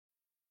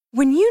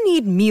When you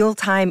need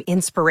mealtime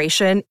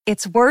inspiration,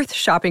 it's worth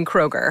shopping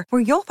Kroger,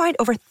 where you'll find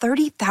over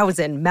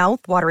 30,000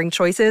 mouth-watering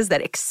choices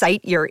that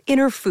excite your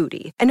inner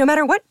foodie. And no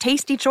matter what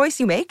tasty choice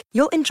you make,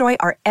 you'll enjoy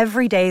our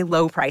everyday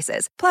low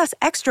prices, plus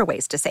extra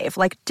ways to save,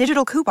 like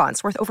digital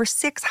coupons worth over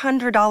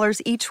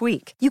 $600 each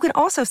week. You can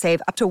also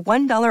save up to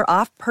 $1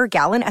 off per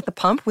gallon at the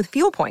pump with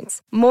fuel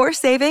points. More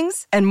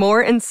savings and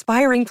more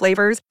inspiring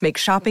flavors make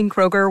shopping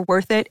Kroger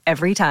worth it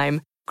every time.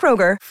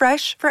 Kroger,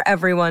 fresh for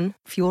everyone.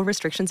 Fuel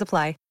restrictions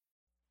apply.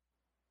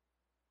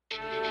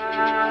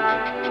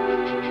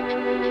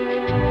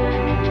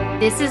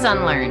 This is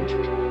Unlearned,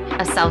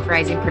 a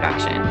Self-Rising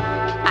production.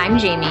 I'm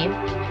Jamie.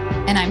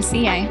 And I'm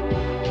CA.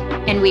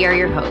 And we are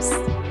your hosts.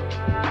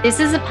 This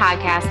is a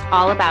podcast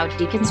all about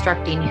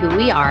deconstructing who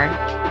we are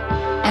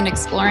and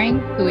exploring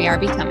who we are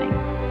becoming.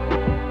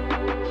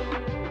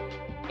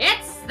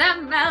 It's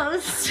the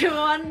most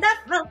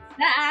wonderful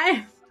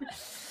time.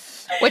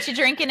 What you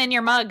drinking in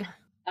your mug?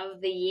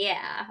 Of the year.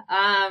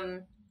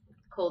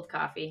 Cold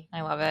coffee.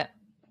 I love it.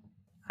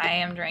 I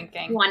am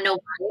drinking. You want to know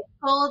why it's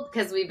cold?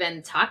 Because we've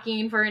been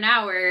talking for an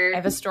hour. I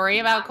have a story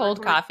about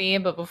cold coffee,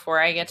 but before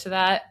I get to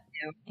that,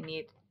 I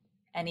need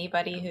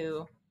anybody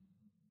who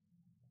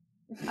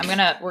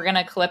we're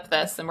gonna clip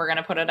this and we're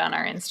gonna put it on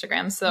our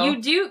Instagram. So you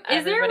do?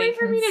 Is there a way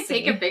for me to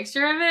take a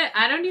picture of it?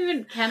 Can I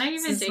even take a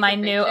picture? This is my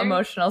new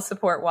emotional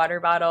support water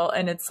bottle,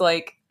 and it's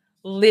like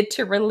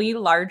literally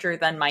larger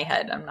than my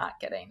head. I'm not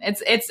kidding.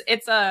 It's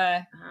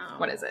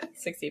what is it?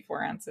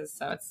 64 ounces,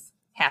 so it's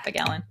half a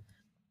gallon.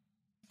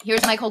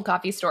 Here's my cold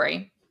coffee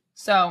story.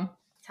 So,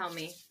 tell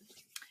me.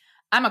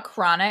 I'm a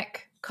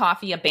chronic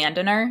coffee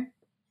abandoner.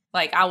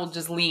 Like, I will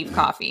just leave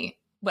coffee,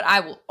 but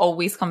I will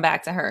always come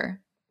back to her,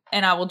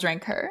 and I will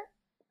drink her.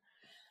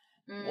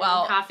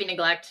 Well, coffee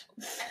neglect.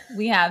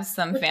 We have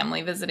some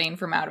family visiting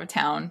from out of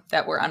town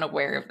that were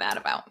unaware of that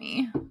about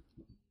me.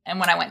 And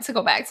when I went to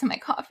go back to my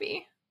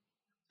coffee,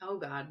 oh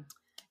God,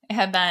 it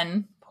had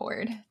been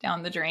poured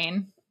down the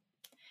drain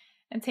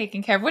and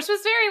taken care of, which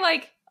was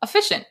very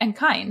efficient and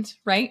kind,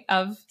 right,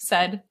 of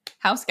said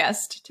house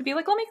guest to be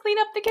like, let me clean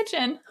up the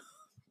kitchen.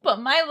 But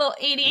my little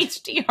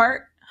ADHD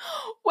heart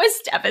was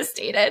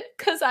devastated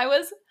because I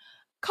was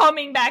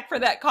coming back for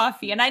that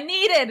coffee and I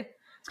needed,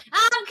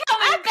 I'm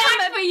coming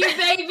back for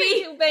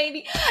you,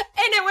 baby.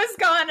 And it was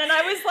gone. And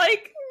I was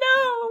like,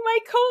 no, my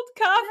cold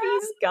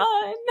coffee's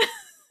gone.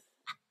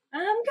 I'm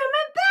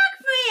coming back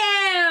for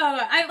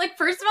you.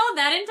 First of all,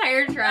 that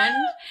entire trend,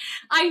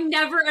 I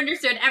never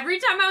understood. Every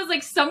time I was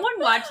like, someone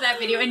watched that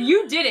video, and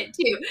you did it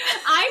too.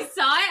 I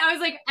saw it. I was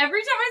like,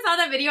 every time I saw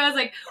that video, I was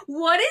like,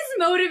 what is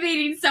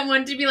motivating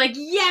someone to be like,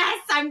 yes,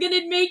 I'm going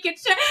to make it?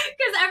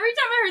 Because every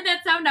time I heard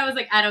that sound, I was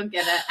like, I don't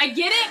get it. I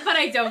get it, but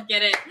I don't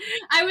get it.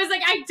 I was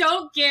like, I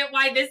don't get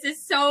why this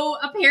is so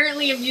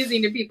apparently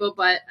amusing to people,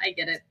 but I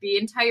get it.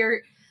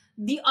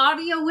 The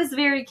audio was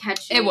very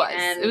catchy. It was.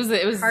 And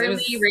it was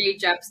Carly Rae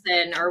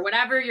Jepsen or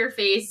whatever your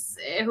face,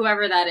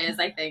 whoever that is.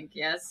 I think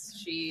yes,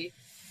 she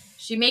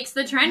makes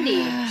the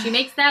trendy. She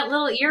makes that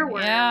little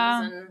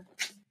earworms, and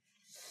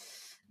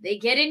they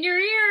get in your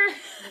ear.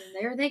 And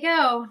there they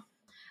go.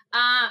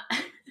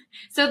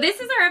 So this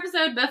is our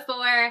episode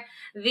before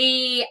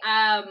the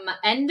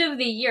end of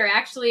the year.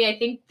 Actually, I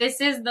think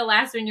this is the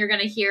last one you're going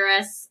to hear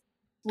us.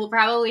 We'll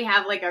probably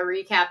have a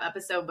recap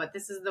episode, but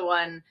this is the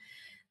one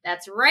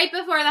that's right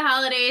before the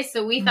holidays,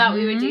 so we thought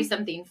we would do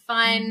something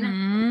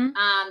fun.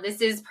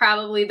 This is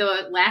probably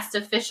the last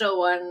official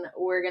one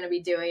we're going to be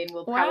doing.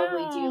 We'll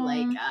probably do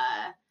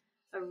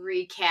a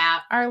recap.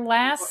 Our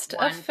last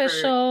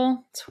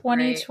official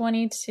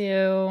 2022.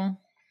 Right.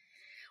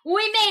 We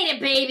made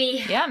it,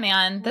 baby. Yeah,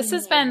 man. This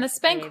has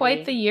been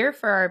quite the year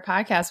for our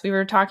podcast. We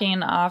were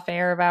talking off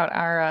air about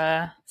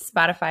our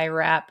Spotify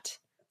Wrapped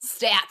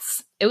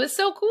stats. It was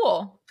so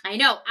cool. I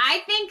know. I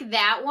think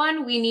that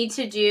one we need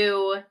to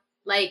do.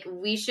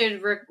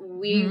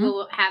 We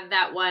will have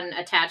that one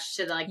attached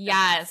to the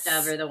yes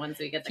stuff or the ones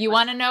we get. If you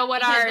want to know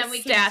what our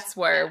stats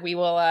were, we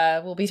will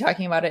we'll be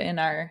talking about it in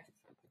our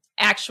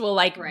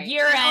actual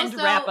year-end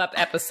wrap-up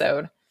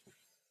episode.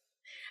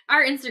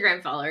 Our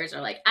Instagram followers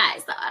are like, I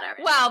saw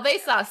it. Well, they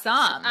saw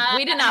some.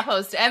 We did not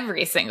post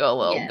every single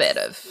little bit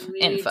of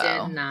info.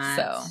 We did not.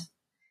 So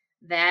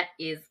that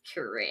is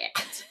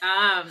correct.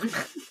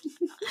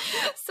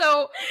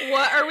 So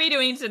what are we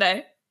doing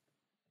today?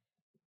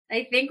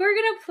 I think we're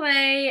going to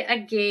play a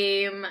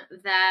game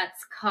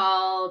that's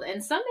called,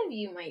 and some of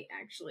you might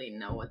actually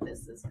know what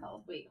this is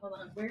called. Wait, hold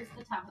on. Where's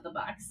the top of the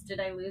box? Did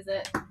I lose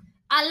it?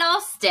 I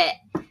lost it.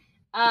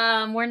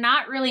 We're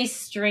Not Really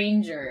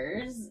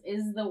Strangers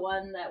is the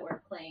one that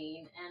we're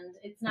playing, and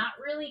it's not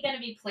really going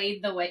to be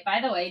played the way, by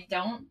the way,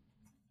 don't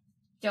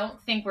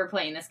think we're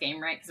playing this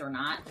game, right? Because we're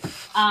not.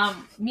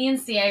 Me and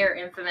CA are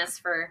infamous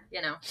for,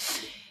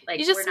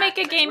 you just make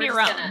a game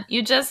your own.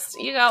 You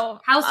go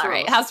house rules.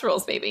 Right, house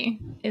rules, baby.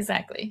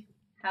 Exactly.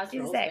 House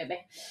rules, baby.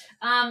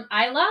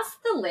 I lost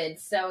the lid,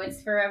 so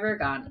it's forever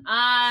gone.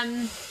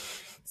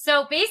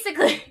 So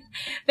basically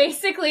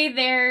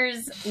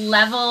there's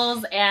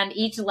levels, and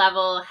each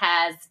level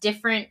has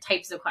different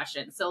types of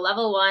questions. So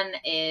level 1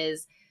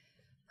 is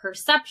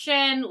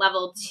perception,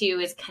 level 2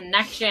 is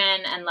connection,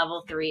 and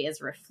level 3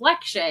 is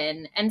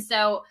reflection. And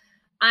so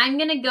I'm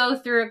going to go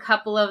through a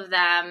couple of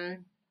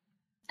them,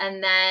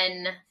 and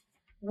then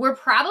we're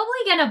probably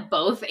going to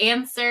both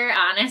answer,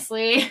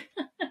 honestly.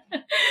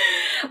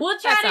 We'll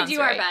try to do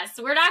our best.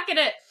 We're not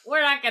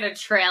going to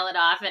trail it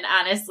off. And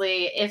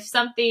honestly, if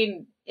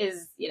something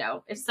is,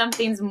 if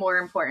something's more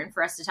important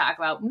for us to talk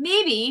about,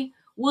 maybe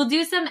we'll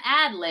do some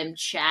ad lim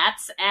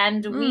chats,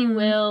 and we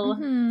will.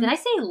 Did I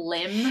say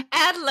lim?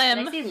 Ad lim.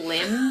 Did I say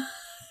lim?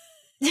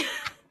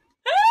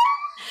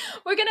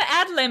 We're gonna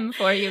ad lim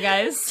for you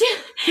guys.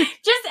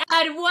 Just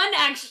add one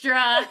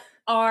extra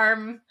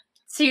arm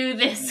to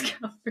this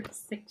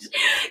conversation.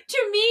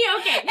 To me,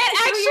 okay. It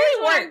actually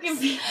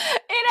works.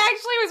 It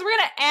actually was. We're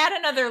gonna add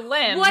another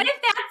limb.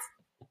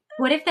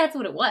 What if that's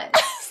what it was?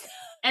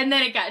 And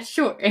then it got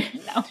short.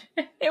 No,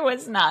 it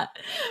was not.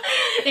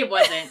 It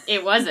wasn't.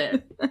 It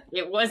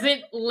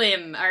wasn't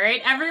limb. All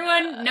right,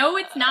 everyone. No,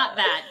 it's not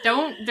that.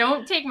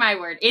 Don't take my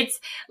word. It's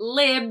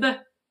lib,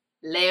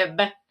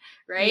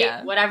 right?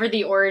 Yeah. Whatever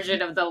the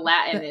origin of the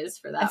Latin is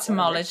for that.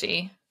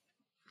 Etymology.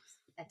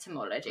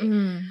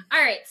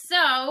 All right,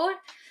 so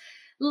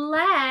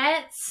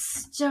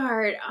let's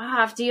start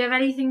off. Do you have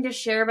anything to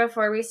share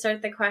before we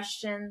start the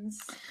questions?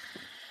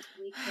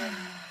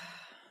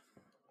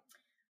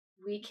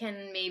 We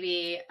can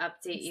maybe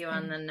update you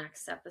on the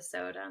next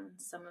episode on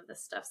some of the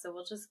stuff. So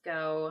we'll just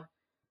go.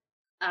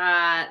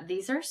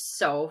 These are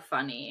so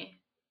funny.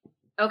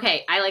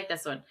 Okay, I like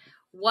this one.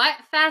 What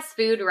fast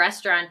food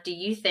restaurant do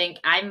you think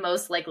I'm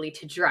most likely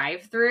to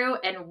drive through,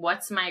 and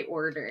what's my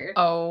order?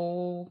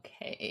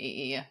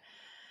 Okay.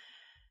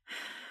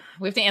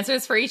 We have to answer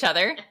this for each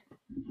other.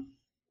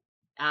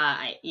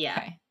 Yeah.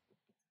 Okay.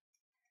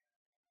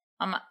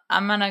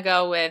 I'm gonna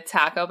go with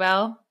Taco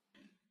Bell,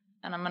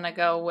 and I'm gonna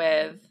go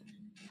with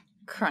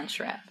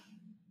Crunchwrap.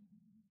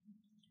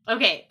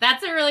 Okay,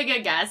 that's a really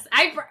good guess.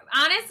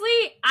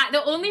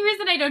 The only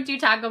reason I don't do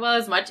Taco Bell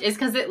as much is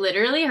because it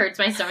literally hurts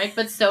my stomach,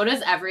 but so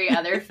does every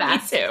other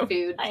fast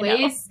food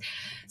place.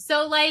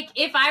 So,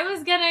 if I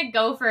was gonna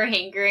go for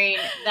hankering,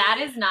 that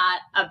is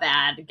not a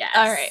bad guess.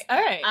 All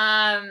right.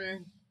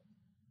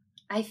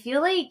 I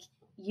feel like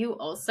you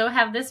also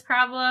have this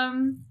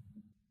problem.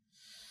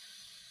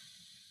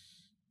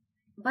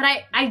 But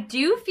I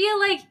do feel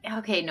like,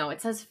 okay, no,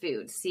 it says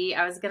food. See,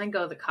 I was going to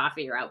go the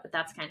coffee route, but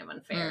that's kind of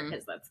unfair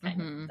because that's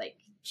kind of like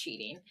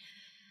cheating.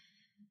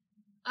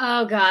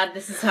 Oh, God,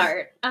 this is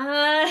hard.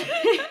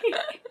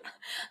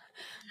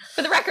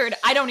 For the record,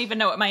 I don't even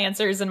know what my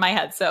answer is in my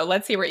head, so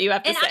let's hear what you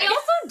have to say. And I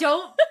also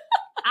don't,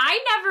 I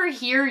never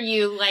hear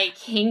you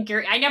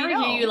hanker. I never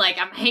hear you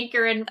I'm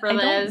hankering for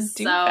this.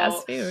 Don't do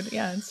fast food.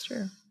 Yeah, it's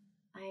true.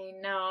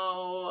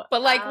 No,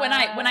 but when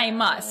I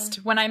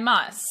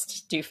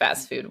must do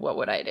fast food, what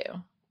would I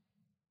do?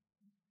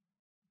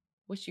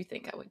 What do you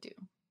think I would do?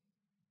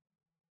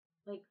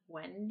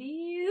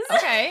 Wendy's.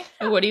 Okay.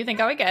 What do you think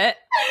I would get?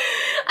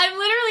 I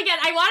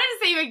wanted to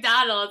say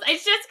McDonald's.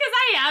 It's just because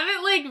I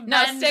haven't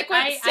No, stick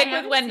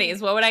with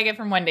Wendy's. What would I get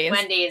from Wendy's?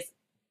 Wendy's.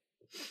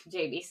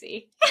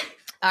 JBC.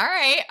 All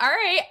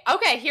right.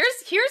 Okay, here's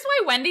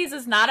why Wendy's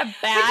is not a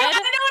bad. I don't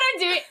know what I'm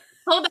doing.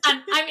 Hold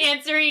on. I'm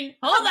answering.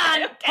 Hold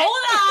on.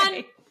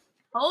 Okay.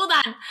 Hold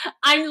on.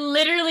 I'm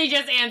literally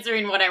just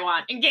answering what I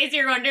want. In case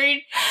you're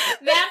wondering,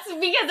 that's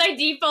because I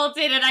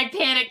defaulted and I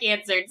panic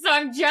answered. So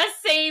I'm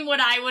just saying what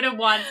I would have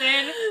wanted.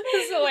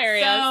 This is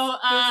hilarious. So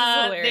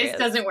this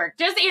doesn't work.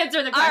 Just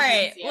answer the question. All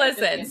right,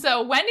 listen.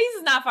 So Wendy's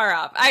is not far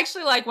off. I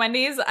actually like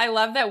Wendy's. I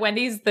love that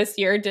Wendy's this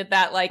year did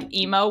that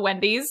emo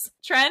Wendy's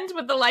trend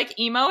with the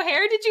emo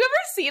hair. Did you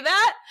ever see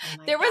that?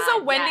 Oh there was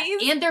a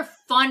Wendy's. Yes. And they're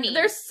funny.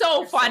 They're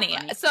so funny.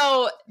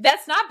 So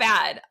that's not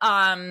bad.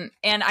 And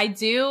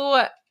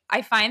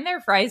I find their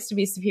fries to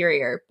be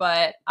superior,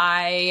 but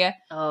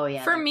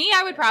for me,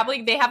 I would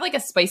probably, they have a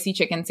spicy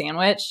chicken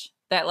sandwich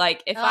that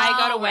if I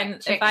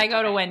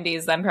go to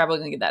Wendy's, I'm probably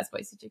going to get that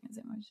spicy chicken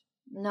sandwich.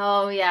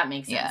 No, yeah, it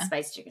makes sense. Yeah.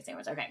 Spicy chicken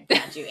sandwich. Okay,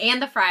 got you.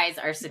 And the fries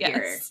are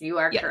superior. Yes. You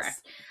are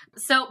correct.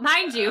 So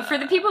mind you, for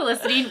the people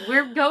listening,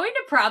 we're going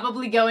to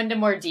probably go into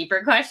more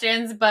deeper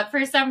questions, but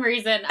for some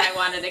reason I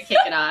wanted to kick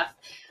it off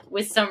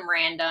with some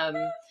random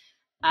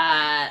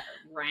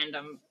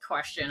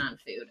question on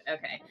food.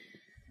 Okay.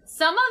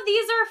 Some of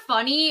these are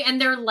funny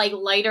and they're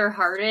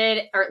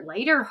lighter-hearted. Or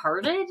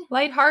lighter-hearted?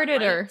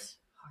 Lighthearted.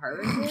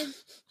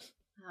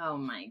 Oh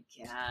my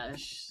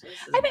gosh.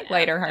 I think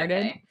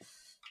lighter-hearted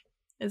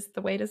is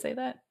the way to say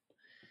that.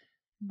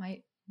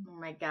 Oh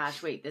my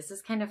gosh. Wait, this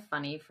is kind of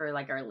funny for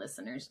our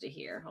listeners to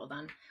hear. Hold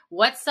on.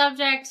 What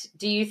subject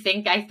do you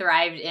think I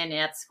thrived in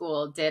at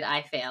school? Did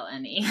I fail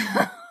any?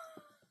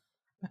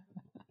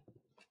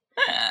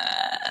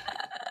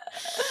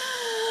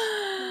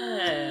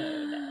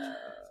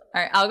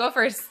 All right, I'll go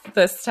first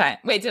this time.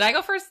 Wait, did I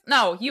go first?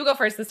 No, you go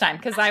first this time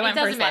because I went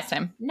first last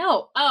time.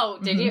 No. Oh,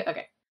 did you?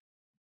 Okay.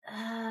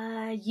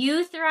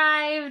 You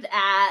thrived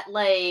at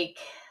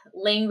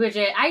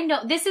languages. I know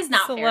this is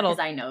not fair because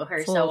I know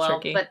her so well,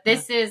 tricky. But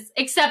this is,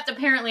 except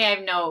apparently I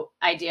have no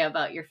idea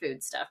about your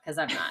food stuff because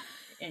I'm not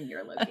in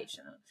your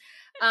location.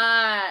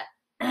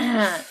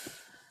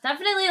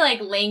 Definitely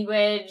like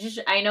language.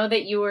 I know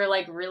that you were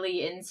like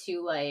really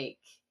into like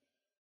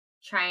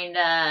trying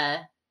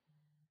to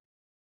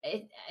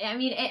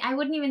I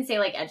wouldn't even say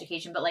like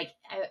education, but like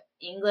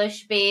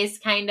English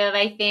based kind of.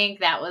 I think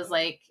that was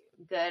like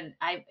good.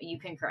 You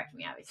can correct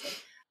me obviously.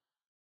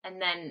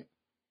 And then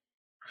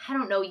I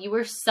don't know, you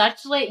were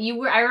such like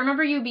I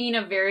remember you being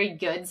a very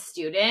good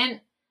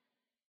student.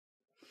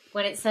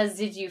 When it says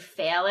did you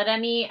fail at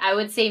any, I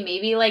would say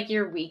maybe like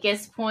your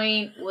weakest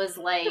point was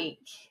like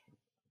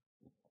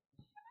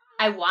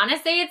I want to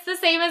say it's the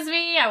same as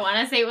me. I want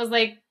to say it was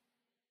like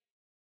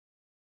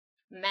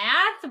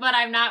math, but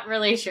I'm not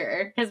really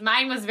sure because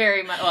mine was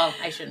very much. Well,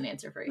 I shouldn't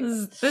answer for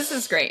you. This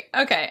is great.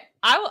 Okay,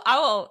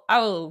 I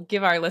will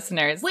give our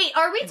listeners. Wait,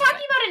 are we talking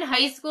about in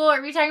high school? Or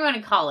are we talking about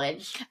in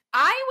college?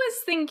 I was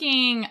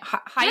thinking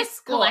high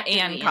school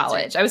and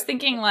college. Answer. I was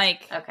thinking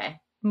like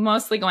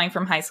mostly going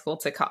from high school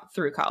to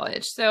through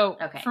college. So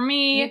for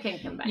me,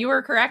 you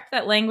were correct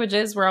that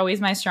languages were always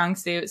my strong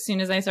suit. As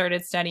soon as I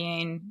started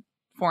studying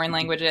foreign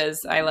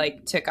languages, I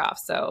like took off.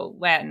 So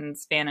Latin,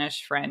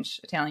 Spanish, French,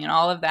 Italian,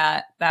 all of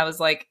that. That was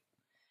like,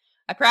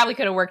 I probably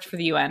could have worked for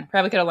the UN.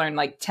 Probably could have learned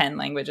like 10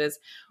 languages.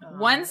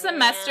 One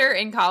semester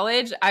in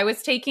college, I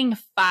was taking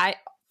five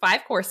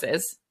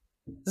courses.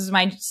 This is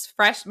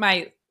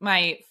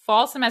my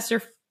fall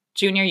semester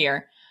junior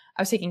year.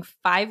 I was taking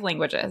 5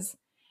 languages.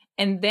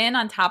 And then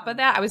on top of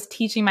that, I was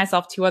teaching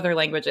myself 2 other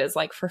languages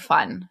like for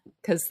fun,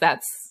 because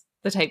that's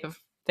the type of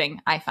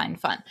thing I find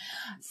fun.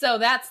 So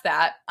that's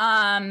that.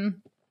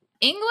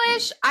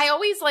 English, I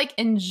always like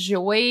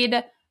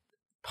enjoyed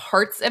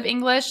parts of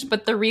English,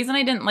 but the reason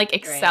I didn't like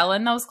excel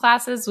in those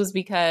classes was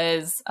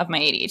because of my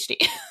ADHD.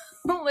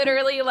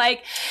 Literally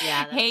like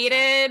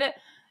hated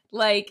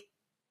like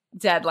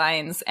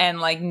deadlines and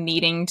like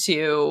needing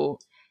to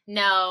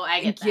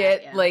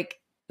get like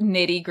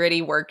nitty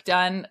gritty work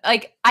done.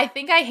 Like I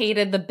think I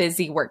hated the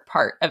busy work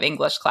part of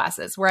English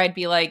classes where I'd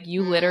be like,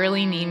 you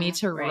literally need me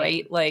to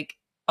write like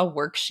a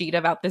worksheet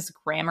about this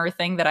grammar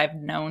thing that I've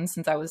known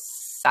since I was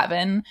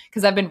 7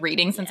 because I've been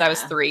reading since I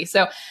was 3.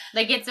 So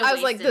like I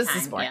was like, this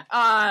is boring.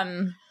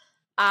 I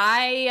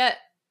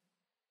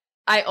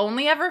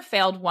only ever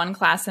failed one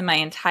class in my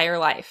entire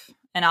life.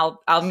 And I'm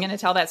going to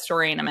tell that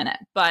story in a minute,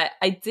 but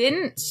I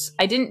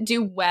didn't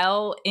do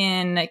well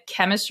in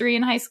chemistry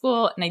in high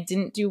school, and I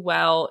didn't do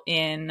well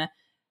in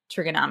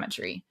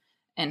trigonometry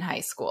in high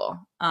school.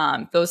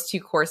 Those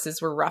 2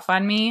 courses were rough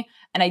on me,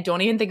 and I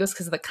don't even think it was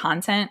because of the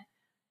content.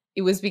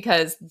 It was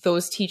because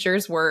those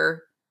teachers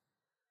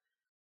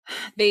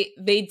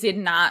they did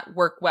not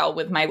work well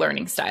with my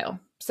learning style.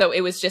 So it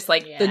was just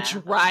like the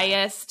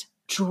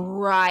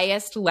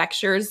driest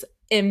lectures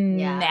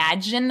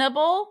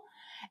imaginable.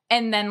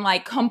 And then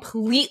like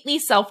completely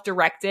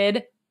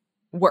self-directed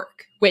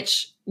work,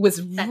 which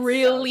was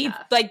really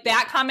like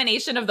that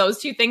combination of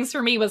those 2 things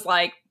for me was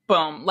like,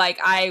 boom. Like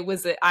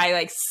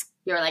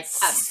you're like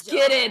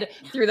skidded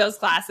through those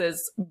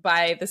classes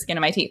by the skin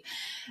of my teeth.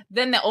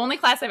 Then the only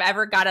class I've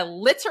ever got a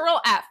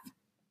literal F.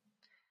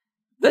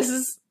 This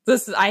is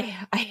I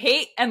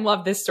hate and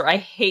love this story. I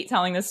hate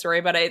telling this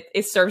story, but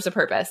it serves a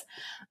purpose.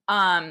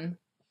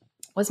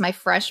 Was my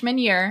freshman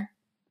year,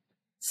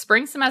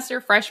 spring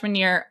semester, freshman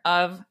year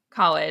of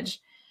college,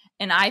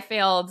 and I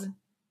failed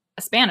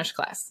a Spanish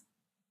class.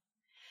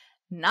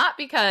 Not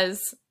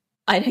because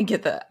I didn't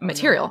get the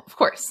material, of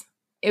course.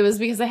 It was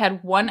because I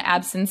had 1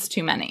 absence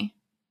too many.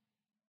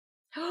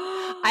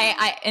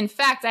 In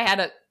fact, I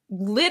had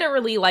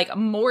literally like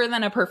more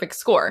than a perfect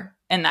score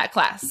in that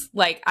class.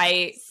 Like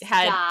I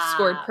had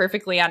scored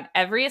perfectly on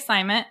every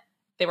assignment.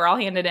 They were all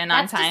handed in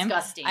on time.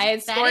 Disgusting. I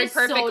had scored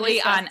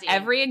perfectly on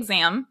every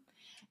exam.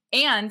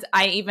 And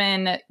I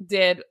even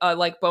did a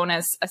like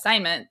bonus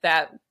assignment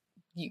that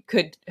you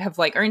could have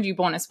like earned you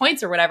bonus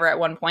points or whatever at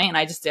one point. And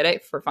I just did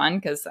it for fun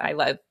because I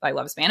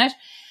love Spanish.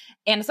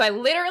 And so I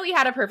literally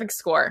had a perfect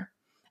score.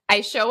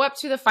 I show up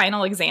to the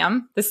final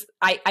exam.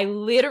 I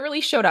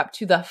literally showed up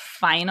to the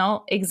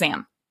final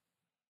exam.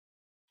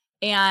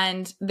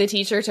 And the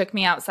teacher took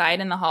me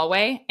outside in the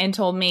hallway and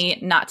told me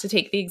not to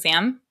take the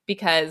exam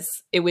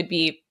because it would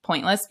be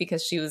pointless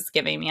because she was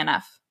giving me an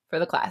F for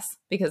the class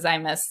because I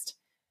missed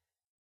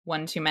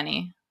 1 too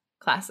many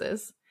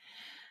classes.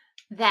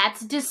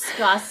 That's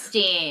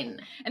disgusting.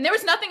 And there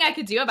was nothing I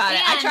could do about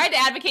it. I tried to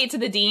advocate to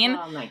the dean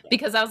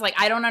because I was like,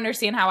 I don't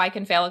understand how I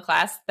can fail a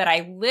class that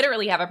I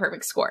literally have a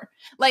perfect score.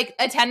 Like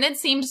attendance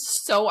seemed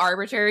so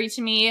arbitrary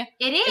to me.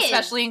 It is.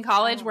 Especially in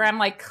college where I'm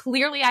like,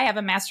 clearly I have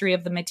a mastery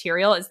of the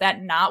material. Is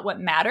that not what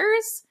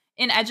matters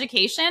in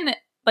education?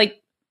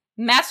 Like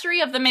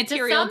mastery of the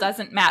material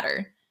doesn't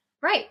matter.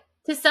 Right.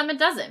 To some it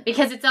doesn't,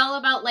 because it's all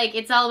about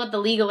the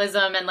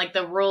legalism and like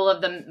the rule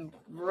of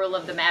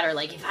the matter.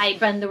 Like if I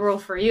bend the rule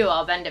for you,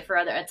 I'll bend it for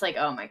other. It's like,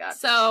 oh my god.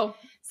 So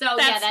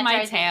that's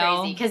my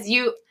tale. Because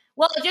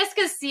Well, just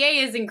because CA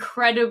is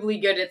incredibly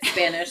good at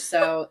Spanish,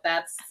 so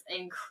that's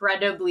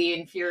incredibly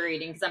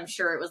infuriating because I'm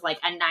sure it was like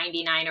a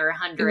 99 or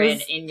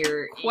 100 in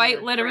your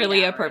quite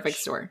literally a perfect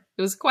score.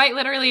 It was quite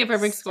literally a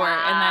perfect score,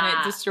 and then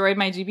it destroyed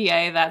my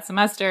GPA that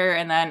semester,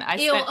 and then I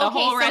spent the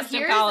whole rest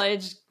of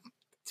college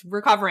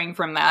recovering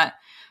from that.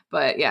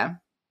 But yeah.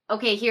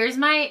 Okay, here's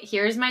my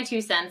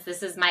 2 cents.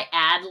 This is my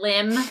ad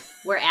lim.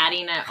 We're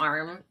adding an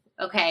arm.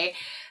 Okay,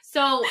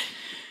 so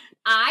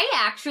I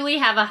actually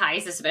have a high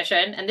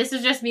suspicion, and this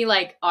is just me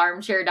like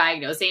armchair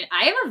diagnosing.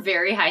 I have a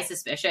very high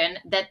suspicion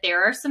that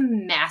there are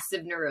some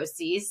massive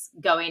neuroses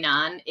going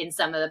on in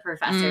some of the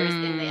professors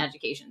in the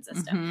education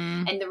system.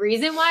 Mm-hmm. And the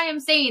reason why I'm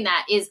saying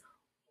that is,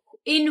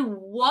 in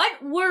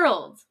what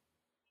world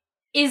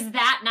is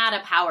that not a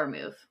power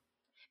move?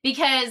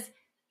 Because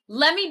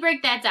let me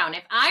break that down.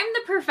 If I'm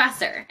the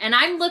professor and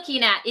I'm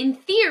looking at, in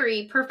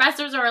theory,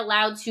 professors are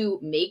allowed to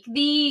make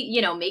the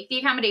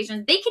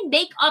accommodations. They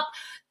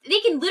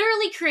can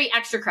literally create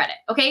extra credit.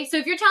 Okay. So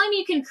if you're telling me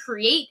you can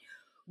create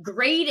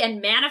grade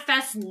and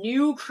manifest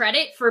new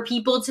credit for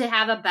people to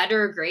have a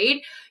better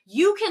grade,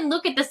 you can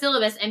look at the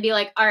syllabus and be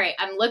like, all right,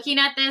 I'm looking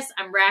at this.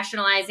 I'm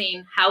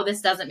rationalizing how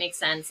this doesn't make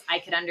sense. I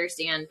could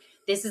understand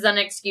this is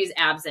unexcused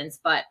absence,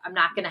 but I'm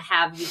not going to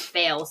have you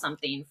fail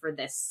something for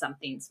this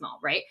something small,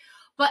 right?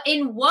 But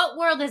in what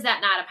world is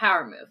that not a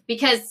power move?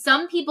 Because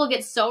some people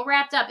get so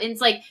wrapped up. And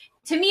it's like,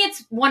 to me,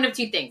 it's one of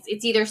two things.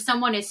 It's either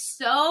someone is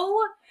so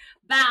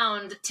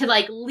bound to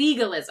like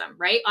legalism,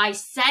 right? I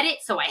said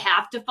it, so I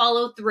have to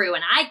follow through,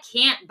 and I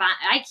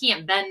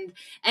can't bend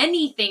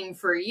anything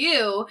for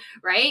you,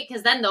 right?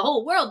 Because then the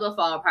whole world will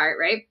fall apart,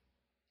 right?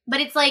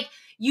 But it's like,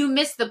 you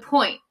miss the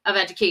point of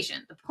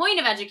education. The point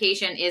of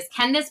education is,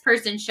 can this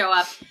person show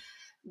up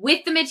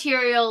with the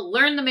material,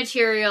 learn the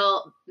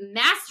material,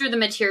 master the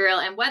material,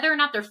 and whether or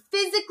not they're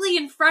physically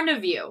in front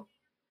of you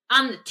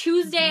on the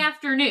Tuesday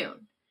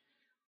afternoon,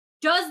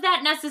 does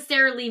that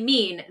necessarily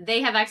mean they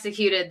have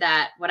executed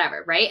that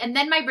whatever, right? And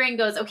then my brain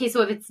goes, okay,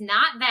 so if it's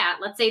not that,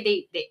 let's say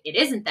it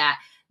isn't that,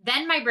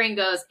 then my brain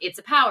goes, it's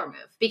a power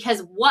move.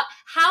 Because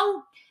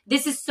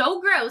this is so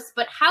gross,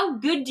 but how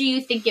good do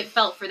you think it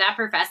felt for that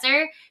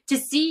professor to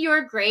see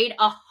your grade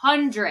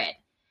 100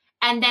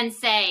 and then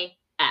say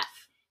F?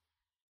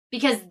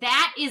 Because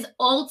that is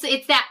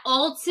it's that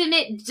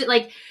ultimate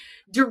like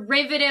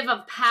derivative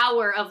of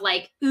power of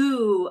like,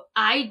 ooh,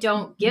 I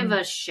don't give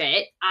a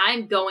shit.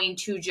 I'm going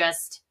to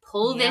just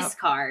pull this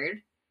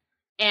card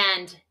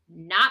and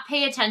not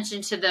pay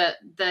attention to the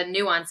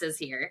nuances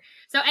here.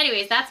 So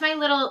anyways, that's my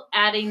little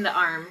adding the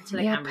arm to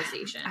the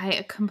conversation.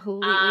 I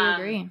completely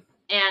agree.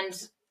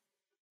 And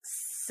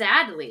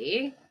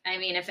sadly, I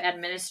mean, if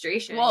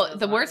administration... Well,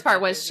 the worst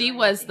part was she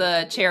was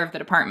the chair of the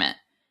department.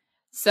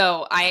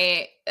 So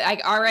I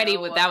already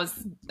I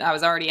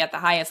was already at the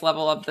highest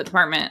level of the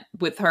department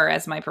with her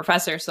as my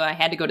professor. So I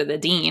had to go to the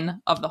dean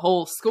of the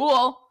whole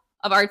school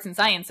of arts and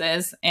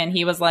sciences. And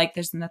he was like,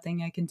 there's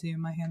nothing I can do.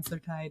 My hands are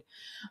tied.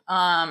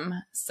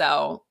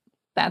 So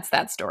that's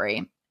that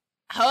story.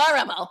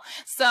 Horrible.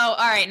 So, all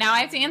right. Now I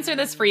have to answer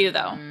this for you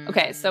though.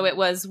 Okay. So it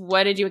was,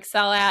 what did you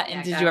excel at?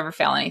 And did you ever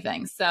fail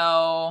anything?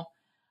 So,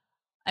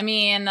 I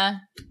mean,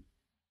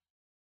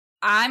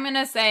 I'm going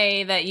to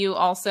say that you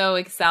also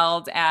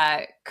excelled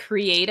at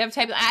creative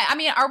type. I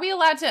mean, are we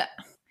allowed to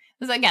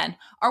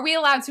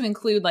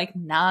include like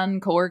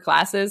non-core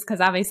classes?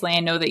 Because obviously I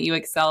know that you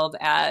excelled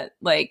at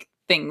like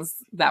things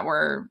that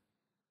were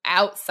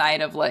outside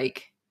of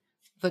like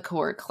the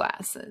core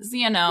classes,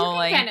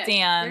 like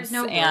dance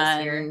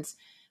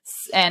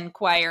and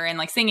choir and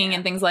like singing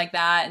and things like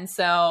that. And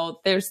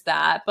so there's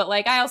that. But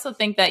like, I also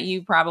think that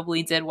you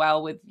probably did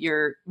well with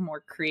your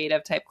more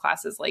creative type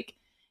classes, like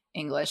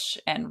English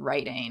and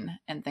writing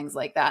and things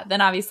like that. Then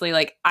obviously,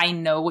 like, I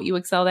know what you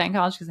excelled at in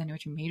college because I know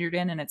what you majored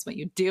in and it's what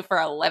you do for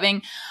a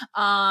living.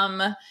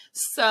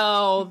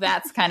 So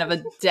that's kind of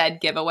a dead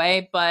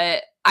giveaway.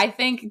 But I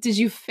think, did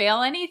you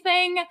fail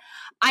anything?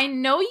 I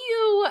know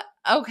you.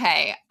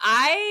 Okay.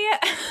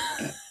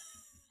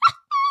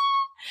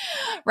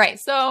 Right.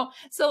 So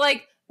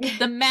like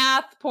the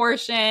math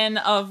portion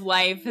of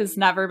life has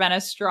never been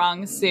a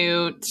strong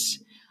suit.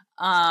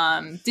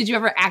 Did you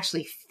ever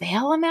actually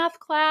fail a math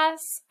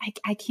class?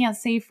 I can't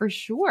say for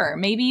sure.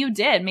 Maybe you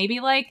did. Maybe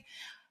like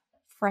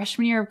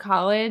freshman year of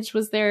college.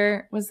 Was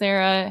there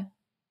a,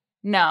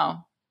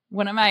 no,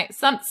 what am I,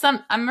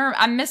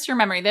 I missed your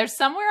memory. There's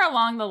somewhere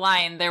along the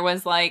line, there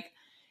was like,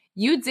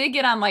 you did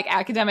get on like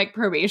academic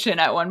probation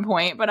at one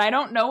point, but I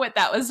don't know what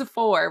that was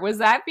for. Was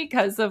that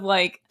because of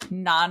like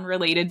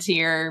non-related to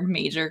your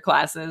major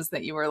classes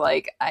that you were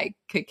like, I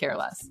could care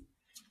less?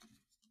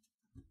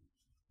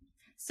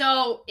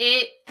 So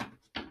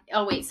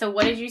so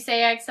what did you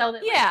say I excelled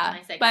at? Yeah,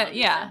 but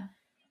yeah.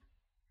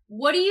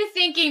 What are you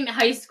thinking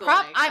high school?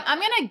 I'm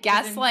going to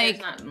guess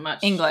like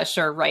English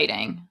or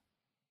writing.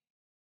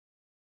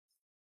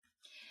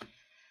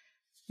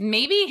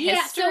 Maybe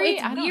history. So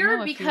it's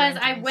weird because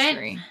I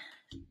went.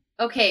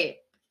 Okay,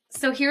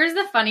 so here's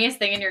the funniest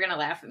thing, and you're gonna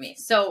laugh at me.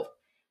 So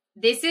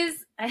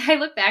I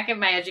look back at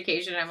my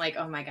education, I'm like,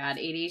 oh my God,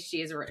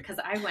 ADHD is, because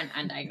I went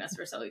undiagnosed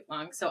for so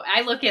long. So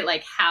I look at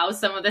like how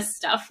some of this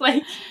stuff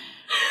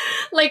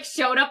like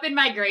showed up in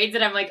my grades,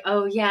 and I'm like,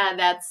 oh yeah,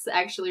 that's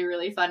actually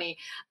really funny.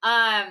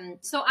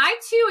 So I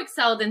too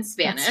excelled in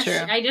Spanish.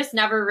 I just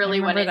never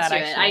really went into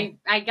it.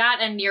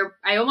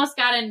 I almost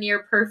got a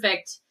near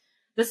perfect.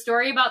 The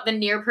story about the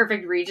near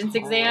perfect Regents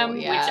exam,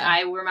 which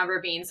I remember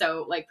being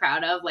so like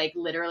proud of, like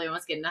literally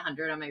almost getting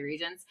 100 on my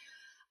Regents.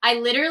 I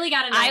literally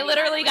got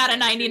a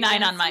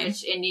 99 on mine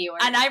in New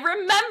York. And I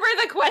remember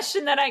the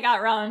question that I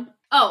got wrong.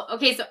 Oh,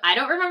 okay. So I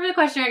don't remember the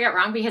question I got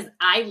wrong because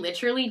I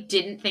literally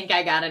didn't think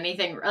I got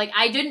anything. Like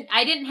I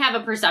didn't have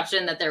a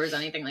perception that there was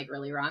anything like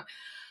really wrong.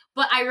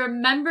 But I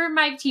remember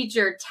my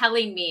teacher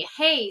telling me,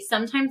 hey,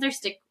 sometimes they're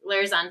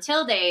sticklers on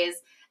tildes.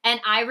 And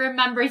I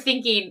remember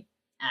thinking,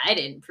 I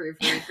didn't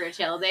proofread for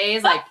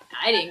tildes. Like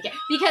I didn't get,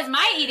 because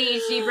my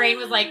ADHD brain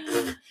was like,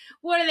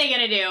 what are they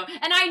going to do?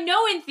 And I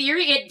know in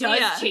theory it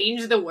does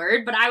change the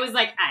word, but I was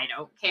like, I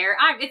don't care.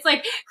 It's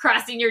like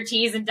crossing your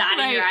T's and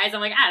dotting your I's.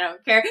 I'm like, I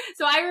don't care.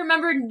 So I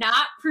remember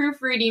not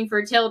proofreading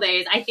for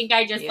tildes. I think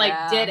I just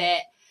like did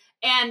it.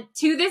 And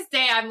to this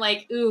day, I'm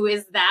like, ooh,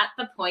 is that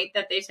the point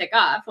that they took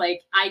off?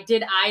 Like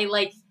I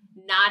like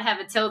not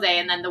have a tilde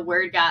and then the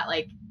word got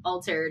like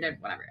altered and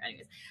whatever.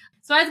 Anyways.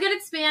 So I was good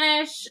at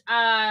Spanish.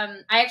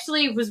 I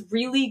actually was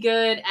really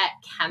good at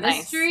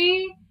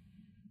chemistry,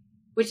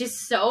 which is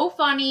so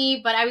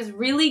funny, but I was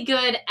really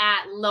good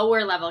at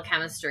lower level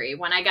chemistry.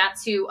 When I got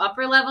to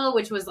upper level,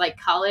 which was like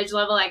college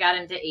level, I got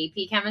into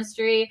AP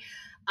chemistry.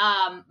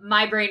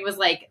 My brain was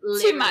like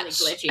literally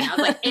glitching. I was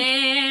like,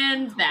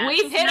 and that's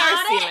we've hit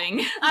our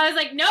ceiling. I was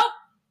like, nope.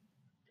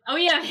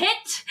 We have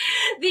hit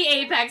the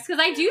apex, because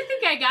I do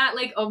think I got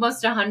like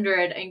almost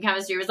 100 in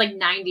chemistry. It was like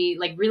 90,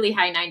 like really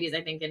high 90s,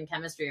 I think, in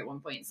chemistry at one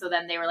point. So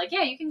then they were like,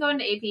 yeah, you can go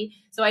into AP.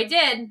 So I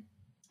did.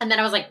 And then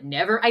I was like,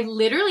 never. I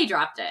literally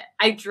dropped it.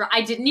 I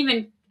didn't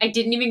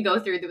even go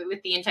through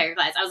with the entire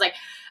class. I was like,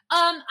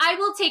 I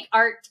will take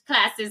art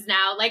classes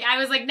now. Like I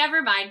was like,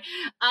 never mind.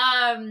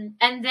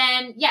 And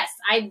then yes,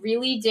 I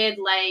really did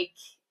like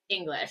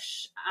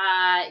English.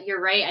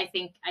 You're right. I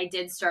think I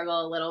did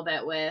struggle a little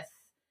bit with.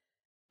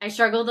 I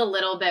struggled a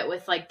little bit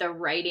with like the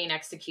writing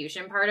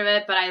execution part of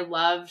it, but I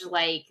loved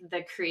like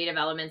the creative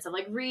elements of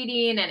like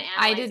reading and analyzing.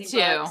 I did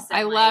too.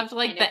 I loved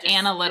like the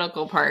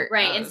analytical part.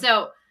 Right. And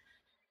so,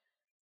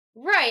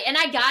 right. And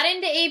I got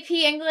into AP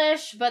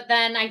English, but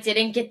then I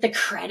didn't get the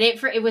credit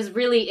for it.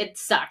 It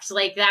sucked.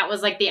 Like that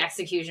was like the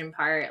execution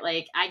part.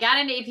 Like I got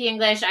into AP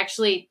English,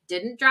 actually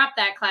didn't drop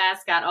that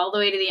class, got all the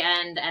way to the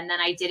end. And then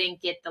I didn't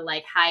get the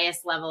like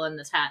highest level in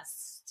the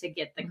tests to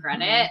get the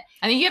credit.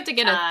 I think you have to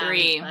get a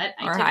 3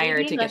 or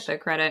higher to get the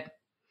credit.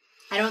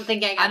 I don't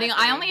think I got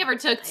I only ever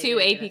took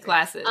 2 AP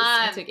classes.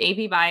 I took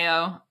AP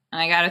Bio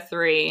and I got a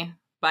 3,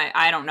 but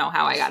I don't know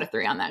how I got a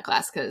 3 on that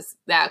class because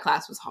that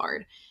class was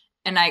hard.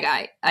 And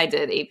I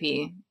did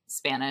AP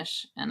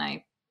Spanish and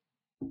I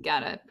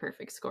got a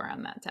perfect score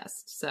on that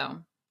test. So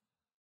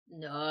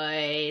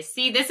nice.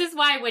 See, this is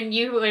why when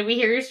we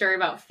hear your story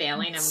about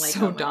failing, I'm like,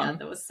 so oh my dumb. God,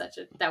 that was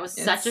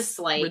such a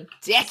slight,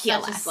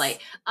 ridiculous, such a slight.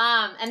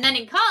 And then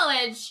in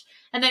college,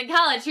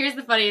 here's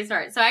the funniest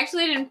part. So I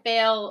actually didn't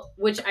fail,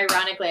 which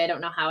ironically, I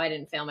don't know how I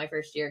didn't fail my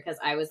first year because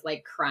I was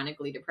like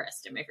chronically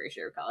depressed in my first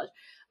year of college.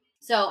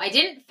 So I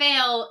didn't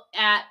fail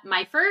at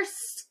my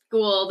first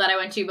school that I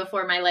went to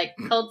before my like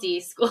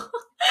culty school.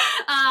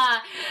 I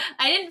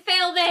didn't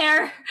fail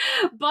there,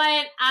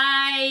 but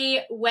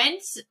I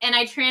went and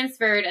I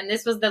transferred, and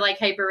this was the like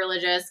hyper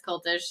religious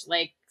cultish,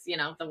 like, you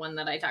know, the one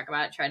that I talk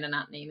about. Try to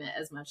not name it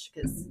as much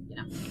because, you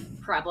know,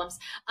 problems.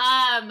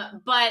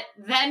 But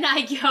then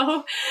I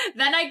go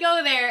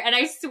there and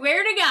I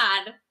swear to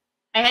God,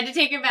 I had to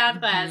take a math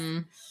class.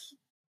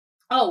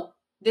 Oh,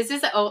 this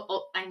is,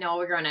 I know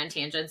we're going on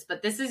tangents,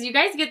 but this is, you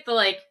guys get the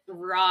like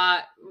raw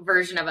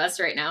version of us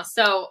right now.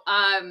 So,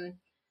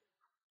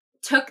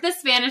 took the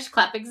Spanish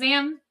CLEP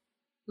exam,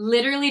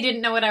 literally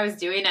didn't know what I was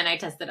doing, and I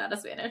tested out of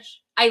Spanish.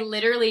 I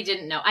literally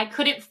didn't know. I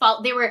couldn't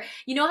follow.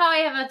 You know how I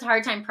have a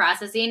hard time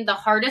processing? The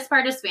hardest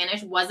part of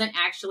Spanish wasn't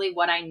actually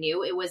what I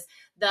knew. It was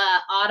the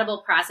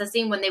audible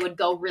processing when they would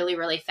go really,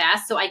 really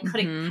fast. So I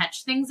couldn't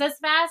catch things as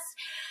fast.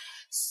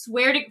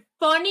 Swear to,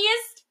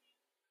 funniest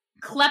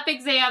CLEP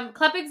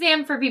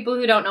exam for people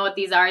who don't know what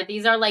these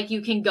are like,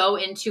 you can go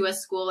into a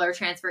school or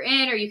transfer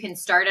in, or you can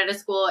start at a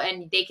school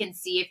and they can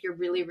see if you're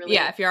really, really,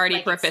 if you're already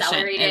like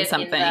proficient in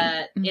something.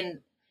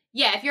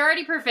 If you're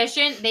already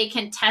proficient, they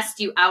can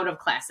test you out of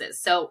classes.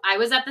 So I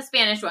was at the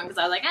Spanish one because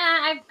I was like,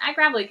 I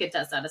probably could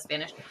test out of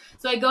Spanish.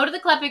 So I go to the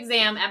CLEP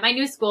exam at my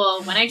new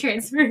school when I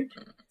transferred.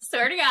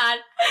 Swear to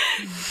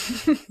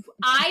God,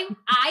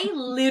 I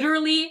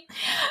literally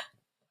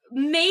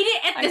made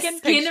it at the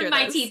skin of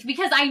my teeth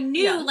because I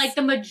knew like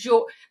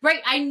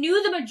I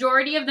knew the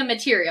majority of the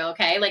material.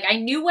 Okay. Like I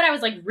knew what I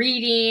was like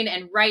reading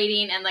and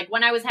writing, and like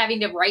when I was having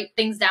to write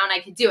things down, I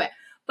could do it.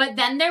 But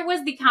then there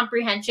was the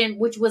comprehension,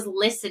 which was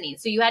listening.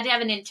 So you had to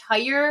have an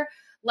entire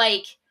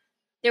like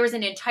there was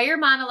an entire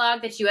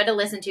monologue that you had to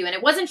listen to. And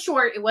it wasn't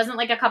short. It wasn't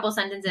like a couple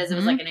sentences. It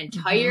was like an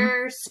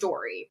entire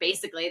story,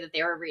 basically, that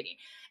they were reading.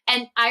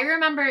 And I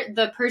remember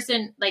the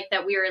person like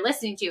that we were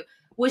listening to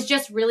was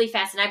just really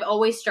fast. And I've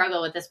always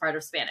struggled with this part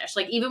of Spanish.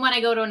 Like even when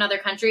I go to another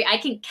country, I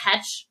can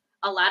catch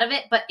a lot of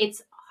it, but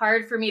it's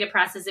hard for me to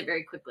process it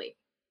very quickly.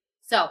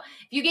 So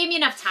if you gave me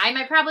enough time,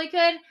 I probably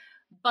could,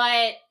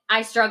 but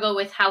I struggle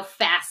with how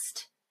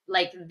fast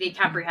like the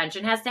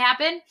comprehension has to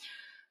happen.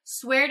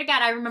 Swear to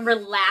God, I remember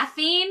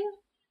laughing,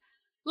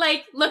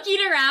 like looking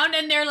around,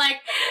 and they're like,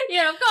 you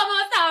know, como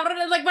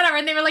está, like whatever,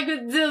 and they were like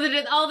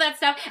all that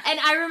stuff. And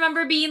I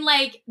remember being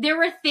like, there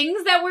were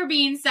things that were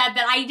being said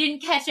that I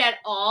didn't catch at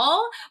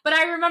all, but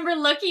I remember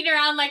looking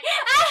around like,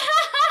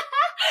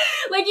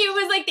 like it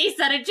was like they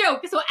said a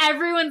joke, so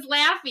everyone's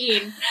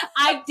laughing.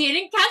 I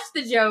didn't catch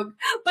the joke,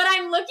 but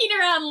I'm looking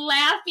around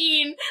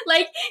laughing,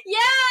 like, yeah,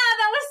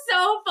 that was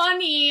so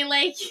funny,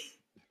 like.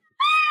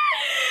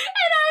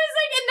 And I was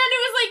like, and then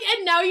it was like,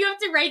 and now you have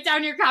to write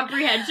down your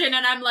comprehension.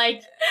 And I'm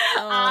like,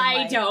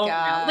 I don't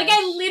know. Like,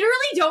 I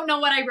literally don't know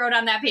what I wrote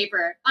on that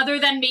paper other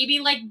than maybe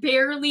like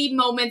barely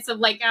moments of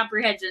like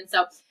comprehension.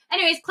 So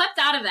anyways, clept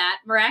out of that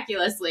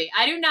miraculously.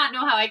 I do not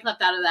know how I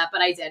clept out of that,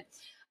 but I did.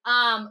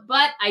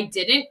 But I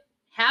didn't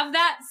have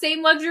that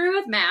same luxury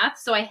with math.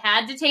 So I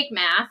had to take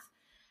math.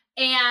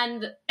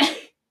 And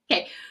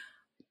okay,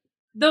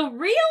 the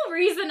real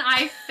reason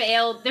I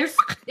failed,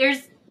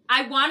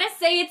 I want to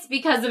say it's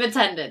because of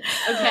attendance,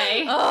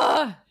 okay?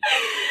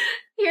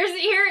 Here's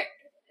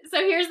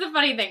the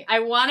funny thing.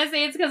 I want to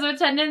say it's because of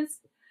attendance,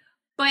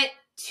 but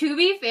to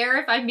be fair,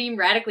 if I'm being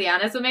radically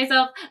honest with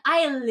myself,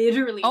 I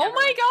literally never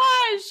went.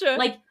 Gosh!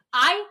 Like,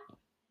 I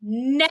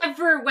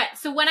never went.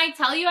 So when I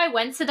tell you I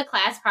went to the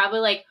class probably,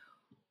 like,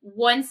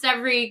 once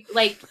every,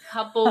 like,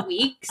 couple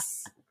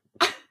weeks,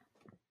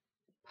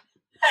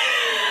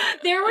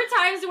 there were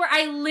times where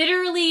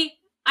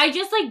I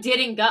just, like,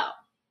 didn't go.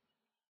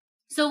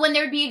 So when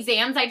there'd be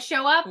exams, I'd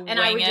show up and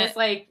I would just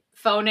like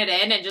phone it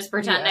in and just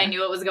pretend I knew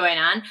what was going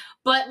on.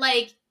 But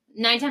like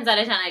 9 times out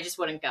of 10, I just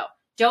wouldn't go.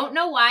 Don't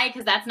know why,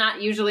 because that's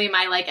not usually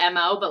my like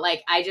MO, but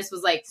like I just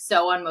was like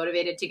so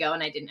unmotivated to go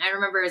and I didn't. I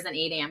remember it was an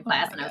 8 a.m.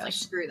 class and I was like,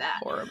 screw that.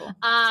 Horrible.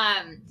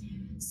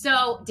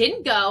 So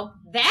didn't go.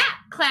 That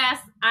class,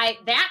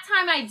 that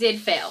time I did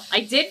fail.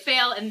 I did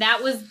fail, and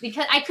that was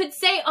because I could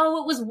say,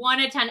 oh, it was 1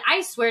 attendance.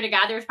 I swear to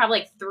God, there was probably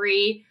like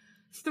three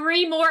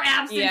more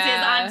absences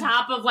on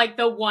top of like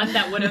the one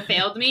that would have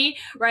failed me,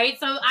 right?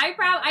 So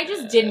I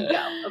just didn't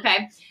go,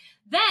 okay?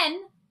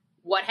 Then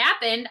what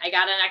happened, I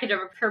got an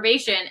academic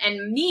probation,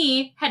 and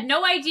me had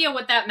no idea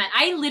what that meant.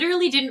 I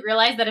literally didn't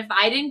realize that if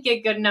I didn't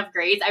get good enough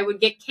grades, I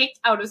would get kicked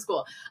out of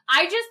school.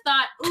 I just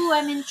thought, ooh,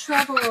 I'm in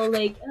trouble.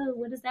 Like, oh,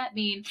 what does that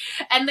mean?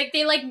 And like,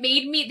 they like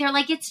made me, they're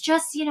like, it's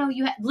just, you know,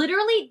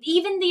 literally,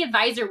 even the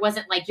advisor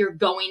wasn't like, you're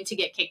going to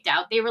get kicked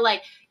out. They were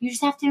like, you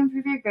just have to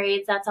improve your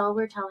grades. That's all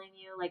we're telling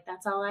you. Like,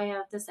 that's all I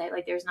have to say.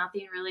 Like, there's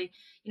nothing really,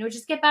 you know,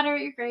 just get better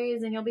at your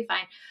grades and you'll be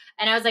fine.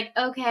 And I was like,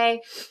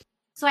 okay.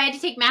 So I had to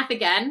take math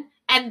again.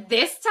 And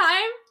this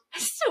time, I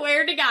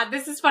swear to God,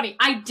 this is funny.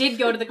 I did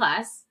go to the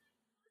class,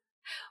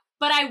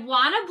 but I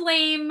want to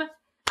blame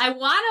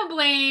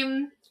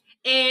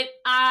it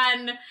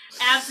on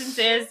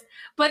absences.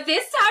 But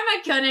this time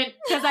I couldn't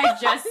because I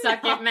just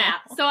suck at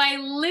math. So I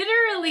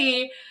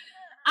literally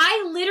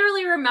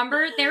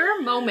remember there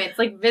are moments,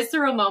 like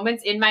visceral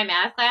moments in my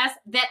math class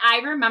that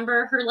I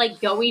remember her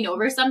like going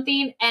over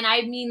something. And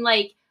I mean,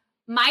 like,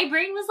 my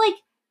brain was like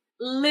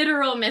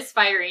literal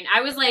misfiring.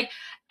 I was like,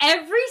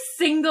 every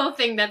single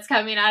thing that's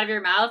coming out of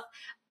your mouth,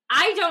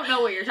 I don't know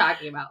what you're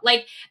talking about.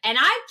 Like, and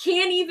I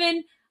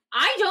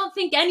don't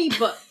think any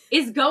book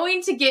is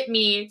going to get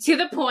me to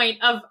the point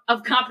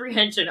of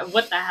comprehension of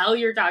what the hell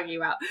you're talking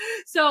about.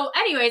 So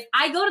anyways,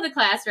 I go to the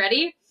class,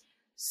 ready?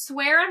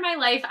 Swear on my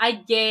life,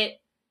 I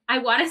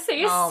want to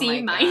say a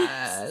C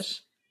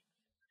minus.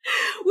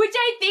 Which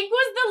I think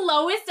was the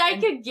lowest I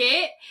could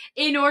get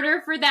in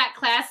order for that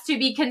class to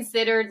be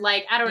considered,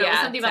 like, I don't know,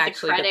 something about the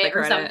credit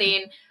or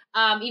something.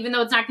 Even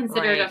though it's not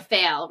considered a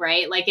fail,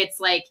 right? Like, it's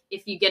like,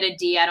 if you get a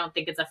D, I don't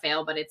think it's a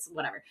fail, but it's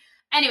whatever.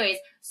 Anyways,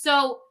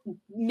 so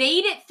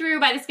made it through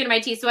by the skin of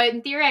my teeth. So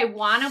in theory, I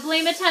want to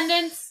blame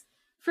attendance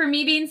for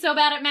me being so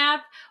bad at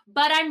math,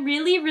 but I'm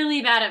really,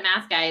 really bad at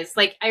math, guys.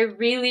 Like, I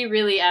really,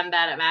 really am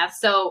bad at math.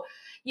 So,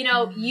 you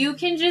know, you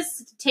can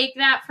just take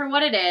that for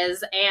what it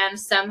is, and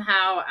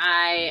somehow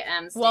I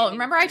am. Well,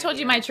 remember I told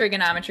you my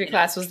trigonometry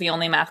class was the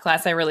only math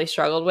class I really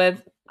struggled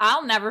with?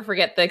 I'll never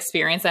forget the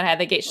experience I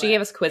had. She gave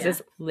us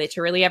quizzes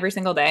literally every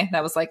single day.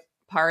 That was like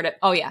part of,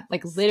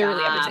 like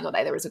literally every single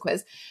day there was a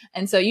quiz.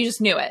 And so you just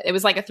knew it. It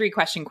was like a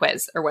 3-question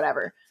quiz or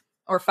whatever,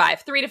 or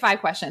 3 to 5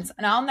 questions.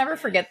 And I'll never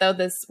forget though,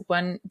 this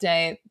one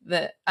day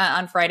that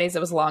on Fridays, it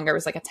was longer. It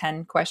was like a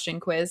 10-question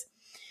quiz.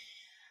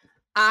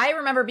 I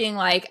remember being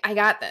like, I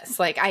got this.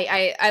 Like,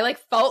 I like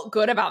felt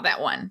good about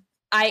that one.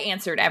 I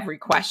answered every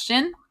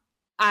question.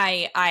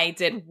 I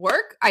did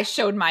work. I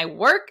showed my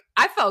work.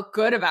 I felt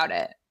good about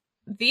it.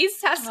 these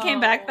tests came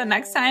back the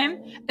next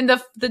time, and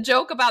the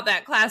joke about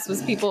that class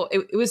was people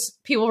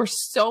were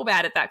so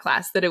bad at that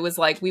class that it was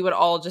like we would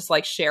all just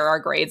like share our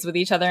grades with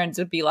each other and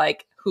to be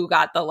like who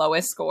got the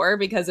lowest score,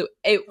 because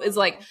it was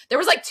like there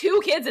was like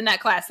 2 kids in that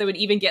class that would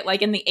even get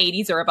like in the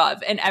 80s or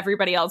above, and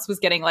everybody else was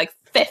getting like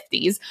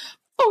 50s,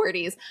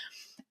 40s.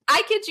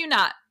 I kid you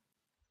not,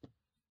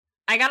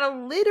 I got a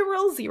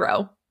literal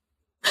 0.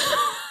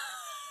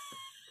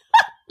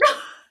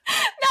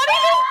 Not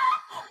even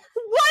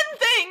one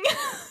thing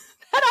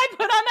that I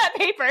put on that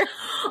paper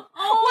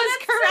was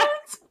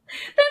correct.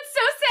 That's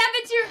so sad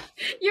that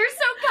you're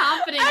so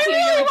confident. I too.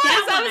 really You're was. like,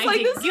 I was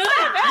like, this is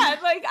not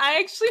bad. Like, I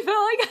actually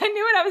felt like I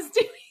knew what I was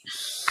doing.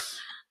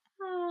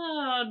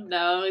 Oh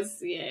no,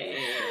 CA.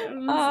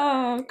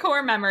 Oh,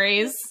 core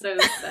memories. So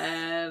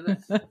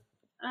sad.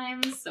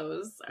 I'm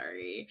so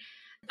sorry.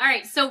 All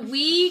right, so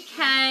we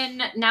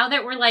can, now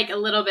that we're like a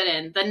little bit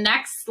in, the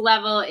next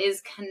level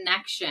is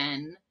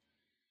connection.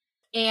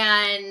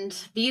 And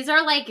these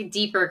are like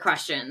deeper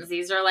questions.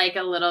 These are like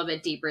a little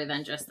bit deeper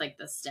than just like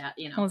the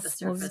the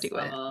surface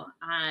level.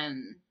 I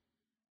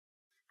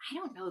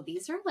don't know.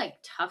 These are like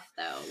tough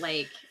though.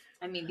 Like,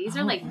 I mean, these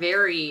are like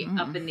very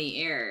up in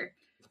the air.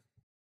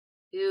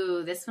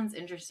 Ooh, this one's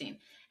interesting.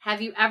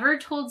 Have you ever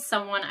told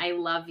someone I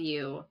love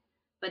you,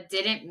 but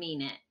didn't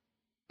mean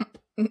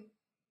it?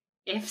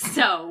 If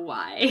so,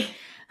 why?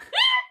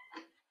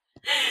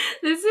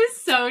 This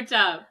is so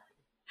tough.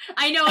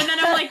 I know, and then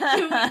I'm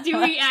like, do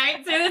we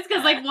answer this?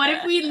 Because, like, what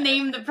if we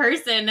name the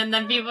person and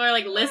then people are,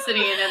 like,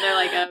 listening and they're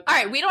like, okay. All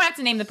right, we don't have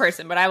to name the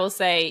person, but I will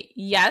say,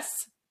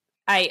 yes,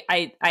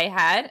 I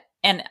had,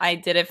 and I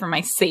did it for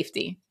my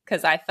safety,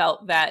 because I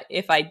felt that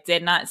if I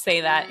did not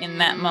say that in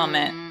that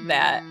moment,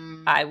 that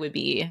I would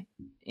be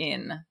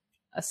in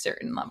a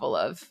certain level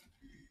of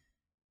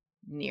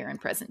near and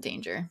present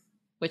danger,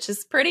 which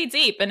is pretty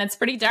deep and it's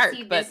pretty dark,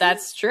 but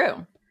that's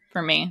true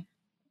for me.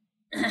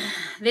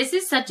 This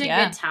is such a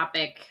good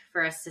topic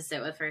for us to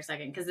sit with for a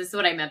second, because this is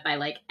what I meant by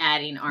like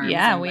adding arms.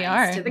 Yeah, and we legs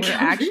are. To the We're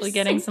actually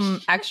getting some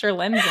extra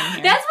limbs in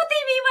here. That's what they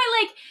mean by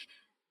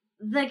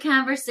like the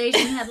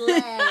conversation had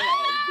legs.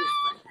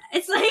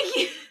 It's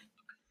like,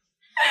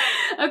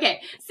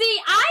 okay. See,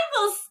 I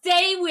will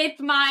stay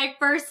with my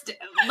first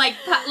like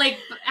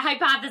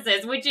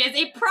hypothesis, which is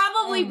it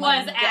probably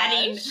was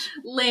adding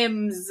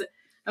limbs.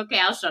 Okay,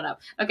 I'll shut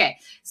up. Okay,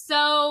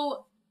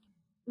 so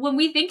when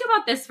we think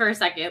about this for a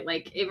second,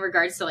 like in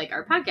regards to like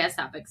our podcast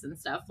topics and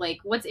stuff, like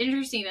what's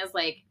interesting is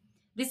like,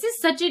 this is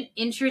such an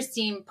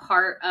interesting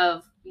part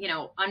of, you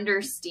know,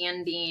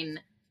 understanding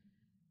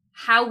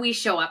how we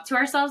show up to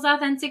ourselves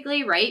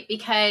authentically, right?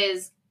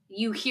 Because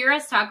you hear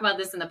us talk about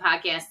this in the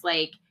podcast,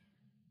 like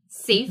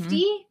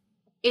safety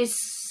is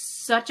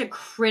such a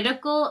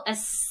critical,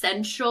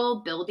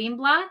 essential building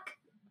block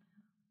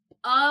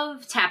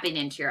of tapping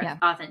into your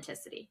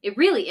authenticity. It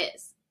really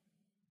is.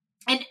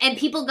 And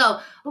people go,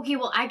 okay,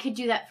 well, I could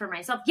do that for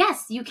myself.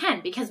 Yes, you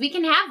can, because we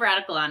can have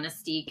radical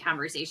honesty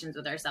conversations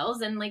with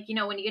ourselves. And like, you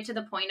know, when you get to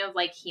the point of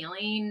like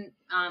healing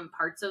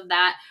parts of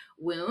that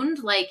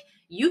wound, like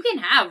you can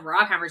have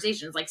raw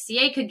conversations. Like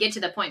CA could get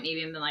to the point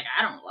maybe and be like,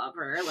 I don't love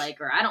her,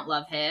 like, or I don't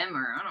love him,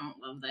 or I don't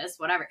love this,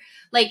 whatever.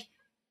 Like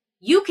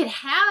you could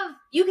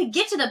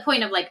get to the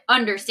point of like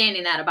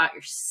understanding that about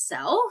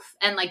yourself,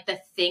 and like the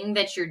thing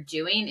that you're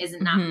doing is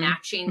not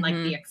matching like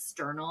the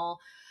external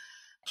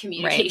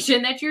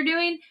communication that you're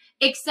doing,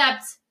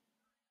 except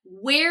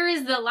where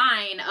is the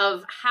line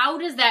of how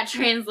does that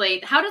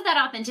translate? How does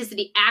that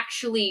authenticity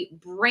actually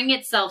bring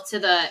itself to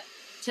the,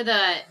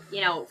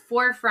 you know,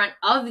 forefront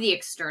of the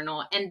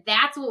external? And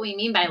that's what we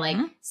mean by like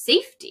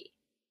safety.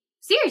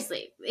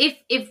 Seriously,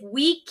 if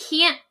we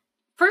can't,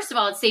 first of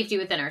all, it's safety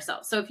within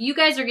ourselves. So if you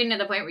guys are getting to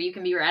the point where you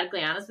can be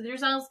radically honest with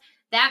yourselves,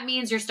 that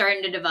means you're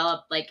starting to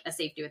develop like a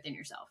safety within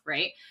yourself,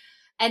 right?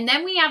 And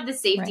then we have the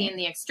safety in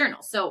the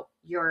external. So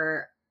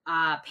your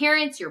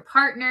parents, your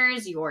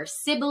partners, your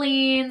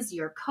siblings,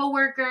 your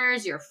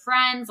coworkers, your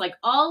friends, like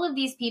all of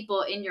these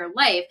people in your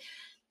life,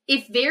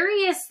 if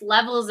various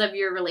levels of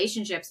your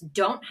relationships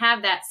don't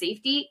have that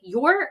safety,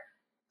 you're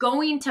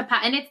going to,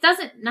 and it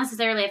doesn't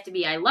necessarily have to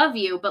be, I love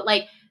you, but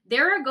like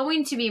there are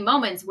going to be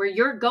moments where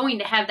you're going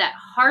to have that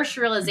harsh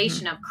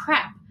realization of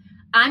crap,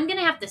 I'm going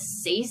to have to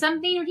say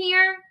something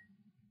here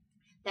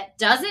that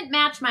doesn't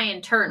match my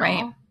internal.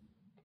 Right.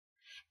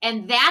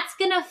 And that's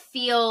going to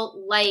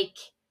feel like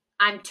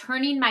I'm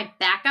turning my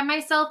back on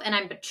myself and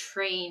I'm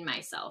betraying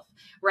myself,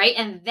 right?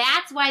 And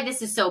that's why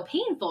this is so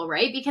painful,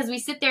 right? Because we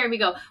sit there and we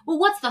go, well,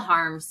 what's the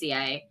harm,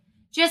 CA?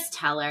 Just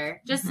tell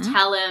her. Just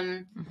tell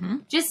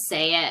him. Just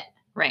say it.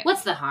 Right.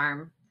 What's the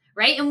harm?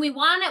 Right? And we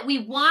want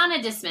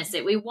to dismiss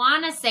it. We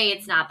want to say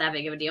it's not that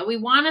big of a deal. We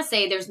want to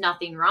say there's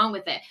nothing wrong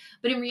with it.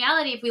 But in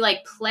reality, if we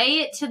like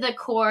play it to the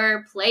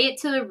core, play it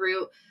to the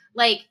root,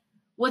 like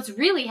what's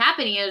really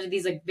happening is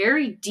these like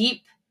very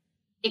deep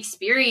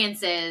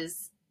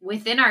experiences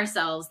within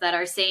ourselves that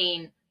are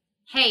saying,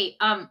 hey,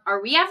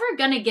 are we ever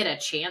going to get a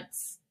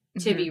chance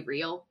to be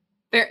real?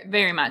 Very,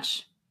 very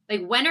much.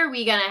 Like, when are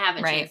we going to have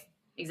a chance?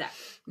 Exactly.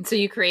 And so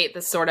you create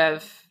this sort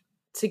of,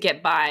 to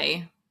get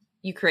by,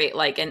 you create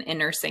like an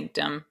inner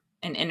sanctum,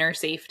 an inner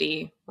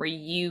safety where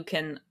you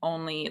can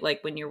only,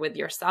 like when you're with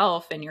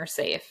yourself and you're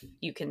safe,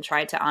 you can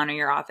try to honor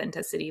your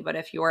authenticity. But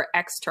if your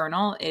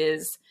external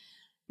is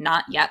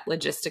not yet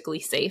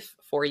logistically safe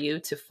for you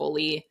to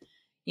fully,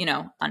 you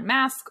know,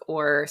 unmask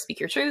or speak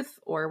your truth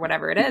or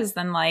whatever it is,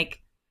 then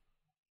like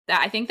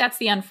that, I think that's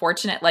the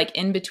unfortunate, like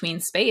in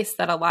between space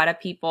that a lot of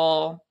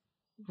people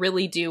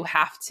really do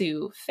have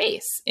to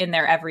face in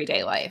their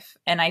everyday life.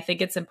 And I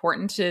think it's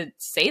important to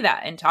say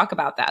that and talk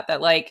about that,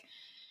 that like,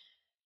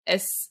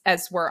 as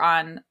we're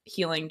on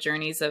healing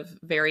journeys of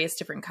various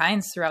different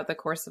kinds throughout the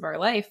course of our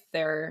life,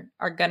 there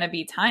are going to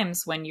be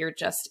times when you're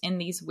just in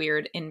these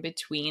weird in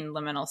between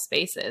liminal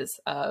spaces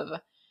of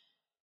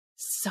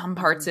some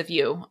parts of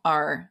you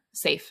are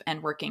safe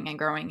and working and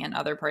growing, and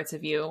other parts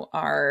of you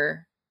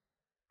are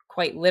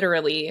quite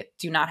literally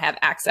do not have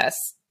access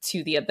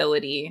to the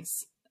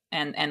abilities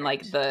and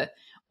like the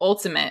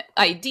ultimate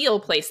ideal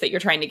place that you're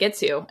trying to get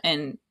to.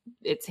 And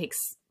it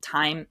takes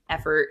time,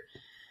 effort,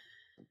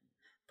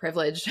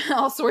 privilege,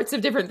 all sorts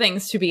of different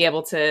things to be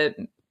able to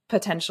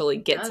potentially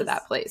get to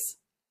that place.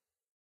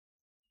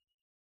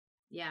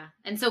 Yeah.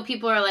 And so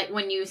people are like,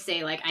 when you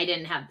say like, I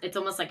didn't have, it's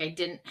almost like I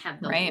didn't have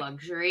the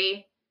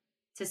luxury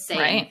to say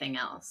anything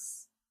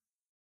else.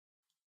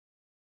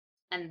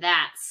 And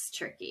that's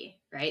tricky,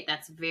 right?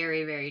 That's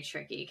very, very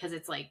tricky because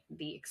it's like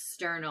the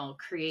external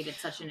created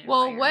such an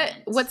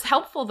environment. What's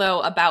helpful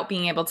though about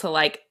being able to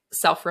like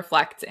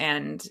self-reflect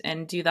and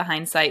do the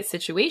hindsight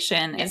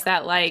situation is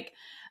that like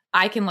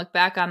I can look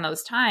back on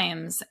those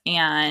times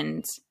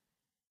and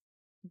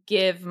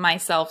give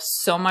myself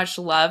so much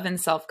love and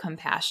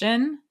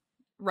self-compassion,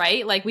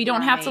 right? Like we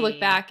don't have to look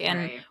back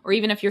and, or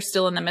even if you're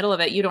still in the middle of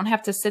it, you don't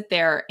have to sit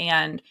there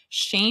and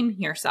shame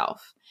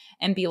yourself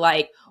and be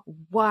like,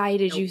 why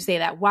did you say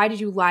that? Why did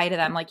you lie to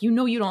them? Like, you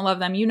know, you don't love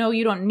them. You know,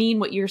 you don't mean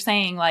what you're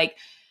saying. Like,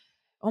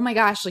 oh my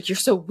gosh, like you're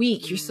so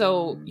weak. You're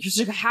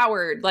such a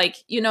coward. Like,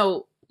 you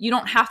know, you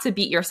don't have to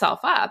beat yourself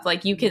up.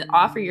 Like you can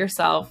offer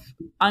yourself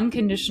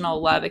unconditional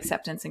love,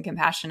 acceptance, and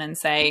compassion and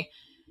say,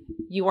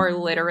 you are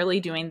literally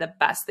doing the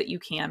best that you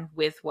can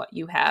with what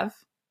you have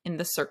in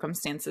the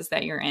circumstances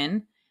that you're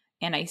in.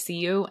 And I see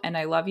you and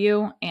I love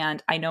you.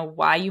 And I know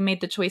why you made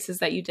the choices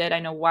that you did.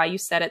 I know why you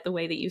said it the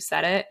way that you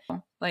said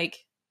it.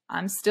 Like,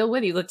 I'm still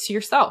with you. Look to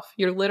yourself.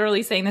 You're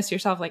literally saying this to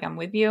yourself. Like, I'm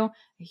with you. I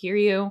hear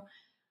you.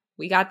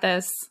 We got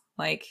this.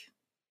 Like,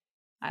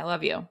 I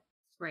love you.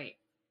 Right.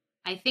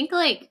 I think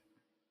like,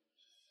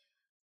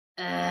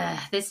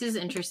 this is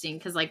interesting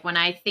because like when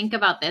I think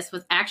about this,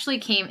 what actually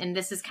came, and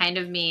this is kind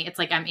of me, it's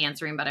like I'm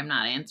answering, but I'm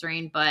not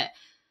answering. But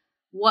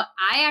what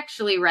I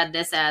actually read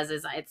this as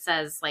is it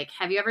says like,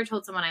 have you ever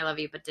told someone I love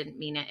you but didn't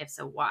mean it? If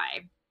so,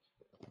 why?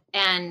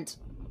 And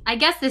I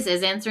guess this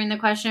is answering the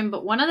question,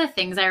 but one of the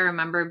things I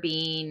remember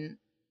being,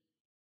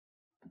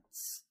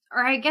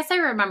 or I guess I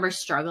remember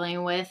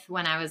struggling with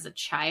when I was a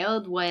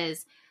child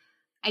was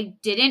I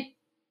didn't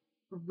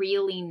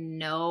really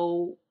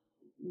know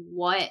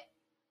what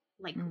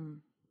like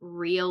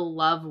real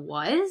love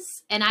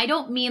was. And I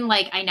don't mean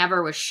like I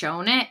never was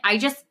shown it. I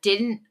just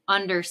didn't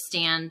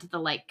understand the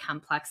like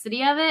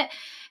complexity of it.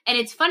 And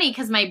it's funny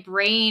because my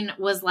brain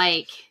was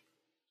like,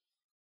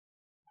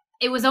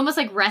 it was almost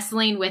like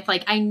wrestling with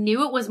like, I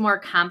knew it was more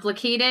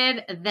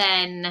complicated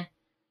than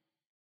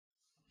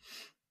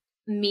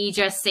me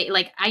just say,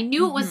 like, I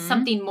knew it was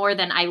something more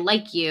than I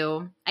like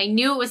you. I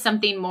knew it was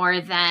something more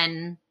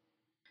than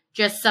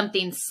just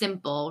something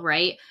simple,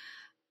 right?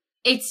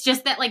 It's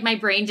just that like my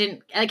brain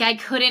didn't, like I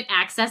couldn't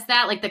access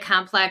that, like the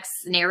complex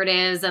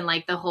narratives and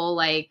like the whole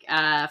like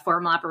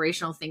formal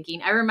operational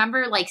thinking. I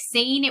remember like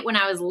saying it when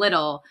I was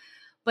little,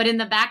 but in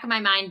the back of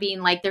my mind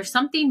being like, there's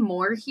something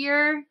more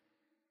here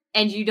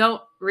and you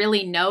don't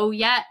really know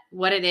yet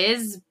what it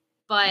is,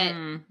 but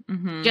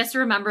just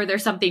remember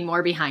there's something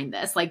more behind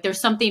this. Like there's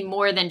something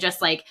more than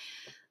just like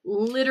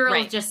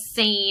literal just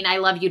saying I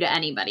love you to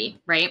anybody,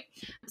 right?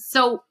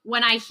 So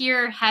when I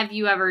hear, have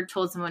you ever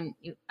told someone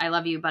I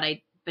love you, but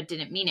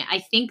didn't mean it? I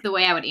think the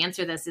way I would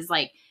answer this is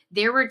like,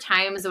 there were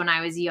times when I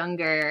was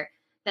younger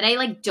that I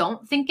like,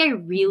 don't think I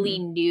really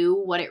knew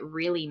what it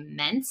really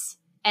meant.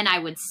 And I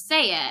would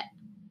say it.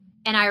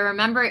 And I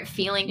remember it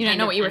feeling you didn't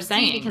know what you were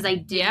saying because I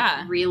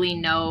didn't really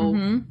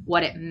know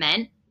what it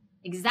meant.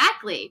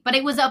 Exactly. But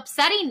it was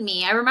upsetting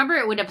me. I remember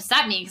it would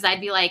upset me because I'd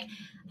be like,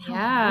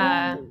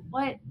 I don't know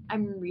what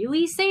I'm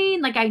really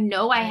saying. Like, I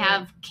know I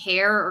have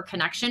care or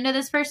connection to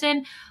this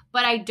person,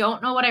 but I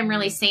don't know what I'm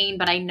really saying,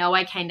 but I know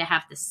I kind of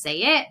have to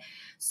say it.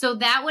 So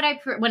that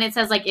when it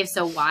says like, if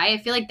so, why, I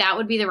feel like that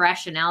would be the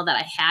rationale that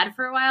I had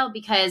for a while,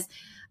 because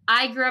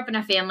I grew up in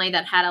a family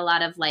that had a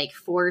lot of like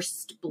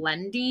forced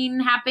blending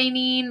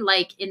happening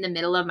like in the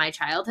middle of my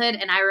childhood.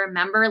 And I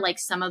remember like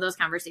some of those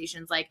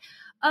conversations like,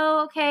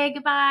 oh, okay,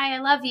 goodbye, I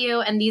love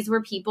you. And these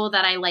were people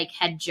that I like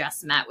had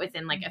just met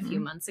within like a few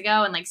months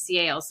ago. And like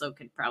CA also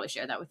could probably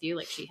share that with you.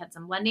 Like she had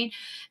some blending.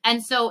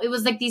 And so it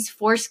was like these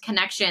forced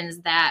connections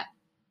that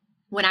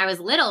when I was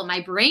little,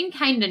 my brain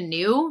kind of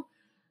knew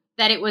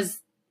that it was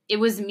it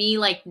was me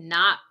like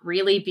not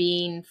really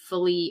being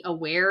fully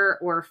aware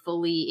or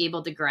fully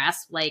able to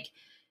grasp. Like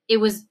it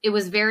was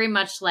very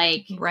much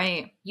like,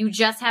 right. You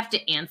just have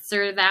to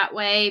answer that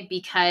way,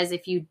 because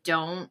if you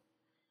don't,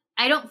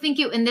 I don't think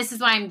and this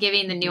is why I'm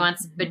giving the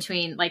nuance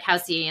between like how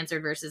CA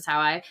answered versus how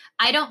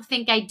I don't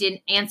think I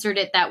didn't answered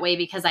it that way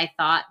because I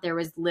thought there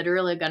was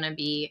literally going to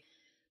be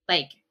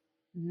like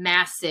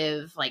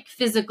massive, like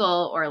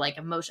physical or like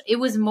emotional. It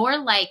was more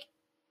like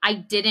I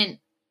didn't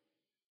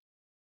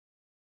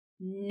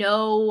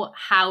know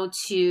how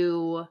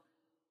to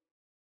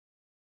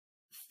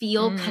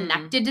feel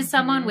connected to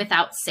someone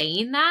without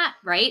saying that,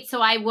 right?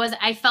 So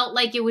I felt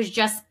like it was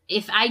just,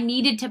 if I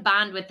needed to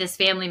bond with this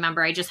family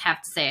member, I just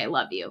have to say I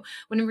love you.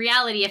 When in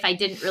reality, if I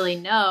didn't really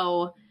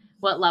know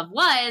what love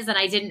was, and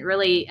I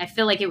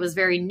feel like it was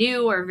very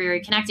new or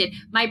very connected,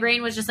 my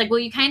brain was just like, well,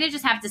 you kind of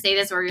just have to say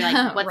this, or you're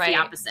like, what's the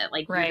opposite?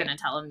 Like, you're going to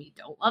tell them you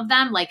don't love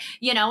them? Like,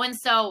 and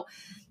so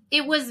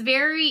it was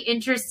very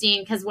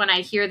interesting, because when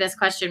I hear this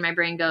question, my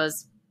brain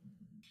goes,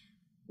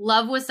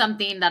 love was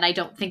something that I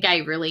don't think I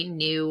really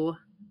knew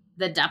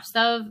the depths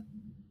of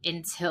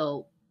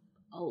until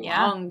a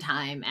long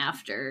time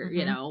after,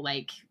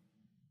 like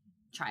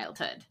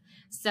childhood.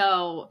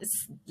 So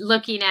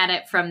looking at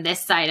it from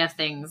this side of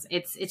things,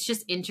 it's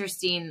just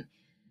interesting.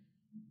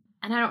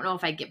 And I don't know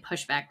if I get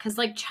pushback, because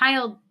like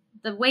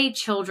the way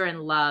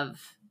children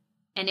love,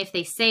 and if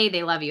they say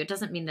they love you, it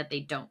doesn't mean that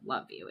they don't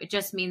love you. It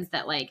just means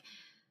that like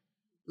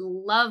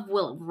love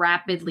will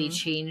rapidly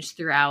change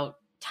throughout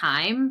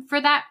time for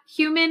that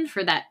human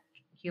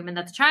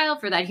that's a child,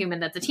 for that human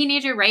that's a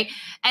teenager, right?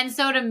 And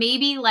so to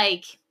maybe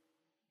like,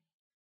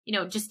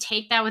 just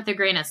take that with a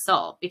grain of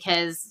salt,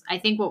 because I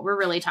think what we're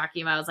really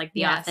talking about is like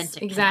the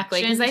authentic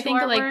exactly. Because I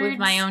think like words. with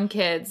my own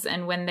kids,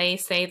 and when they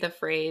say the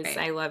phrase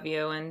I love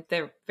you, and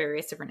they're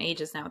various different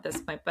ages now at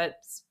this point, but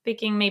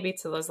speaking maybe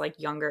to those like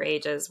younger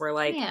ages where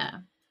like,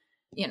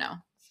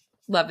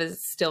 love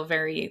is still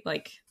very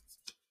like,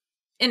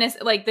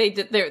 like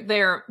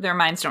their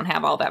minds don't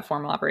have all that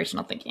formal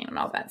operational thinking and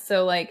all that.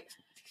 So like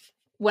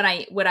what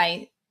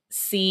I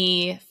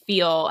see,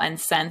 feel, and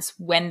sense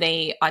when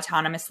they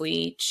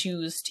autonomously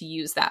choose to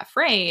use that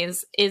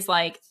phrase is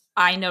like,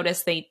 I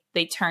notice they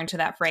turn to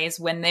that phrase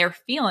when they're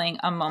feeling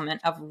a moment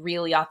of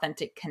really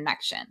authentic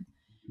connection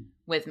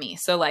with me.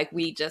 So like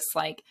we just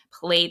like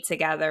played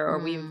together, or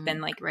we've been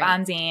like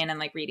bonding and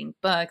like reading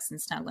books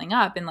and snuggling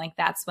up, and like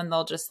that's when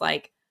they'll just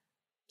like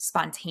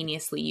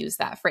spontaneously use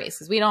that phrase,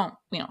 because we don't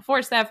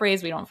force that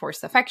phrase, we don't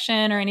force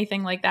affection or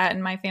anything like that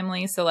in my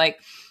family. So like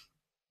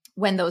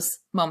when those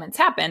moments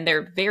happen,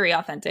 they're very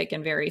authentic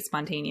and very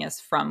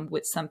spontaneous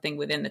with something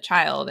within the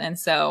child. And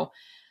so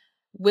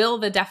will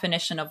the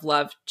definition of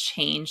love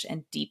change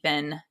and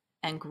deepen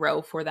and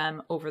grow for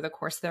them over the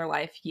course of their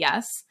life?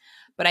 Yes.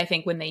 But I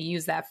think when they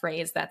use that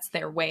phrase, that's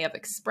their way of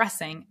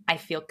expressing, I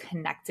feel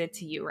connected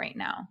to you right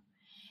now.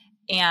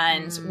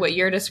 And what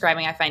you're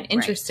describing, I find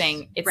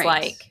interesting. It's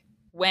like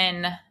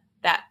when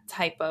that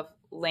type of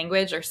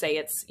language, or say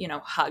it's,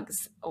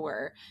 hugs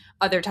or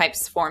other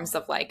forms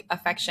of like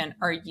affection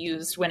are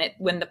used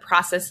when the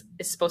process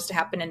is supposed to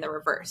happen in the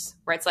reverse,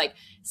 where it's like,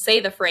 say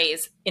the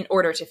phrase in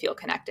order to feel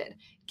connected,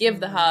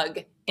 give the hug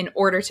in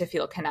order to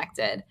feel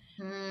connected.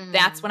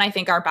 That's when I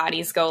think our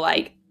bodies go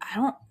like, I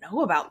don't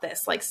know about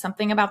this. Like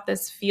something about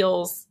this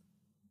feels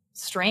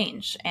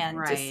strange and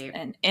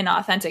and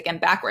inauthentic and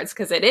backwards,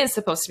 because it is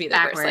supposed to be the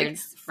reverse. Like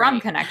from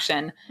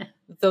connection,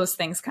 those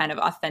things kind of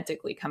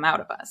authentically come out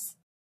of us.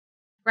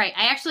 Right.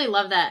 I actually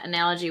love that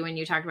analogy when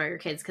you talk about your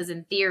kids, because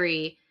in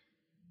theory,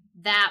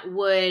 that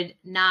would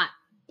not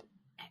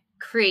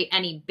create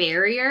any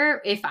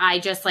barrier if I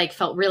just like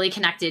felt really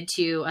connected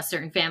to a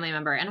certain family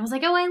member and I was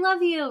like, oh, I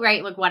love you,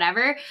 right? Like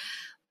whatever.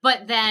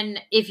 But then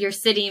if you're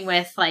sitting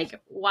with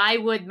like, why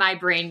would my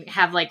brain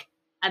have like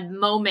a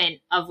moment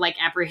of like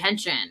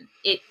apprehension?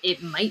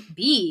 It might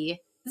be,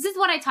 this is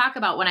what I talk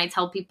about when I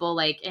tell people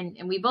like, and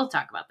we both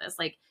talk about this,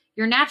 like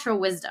your natural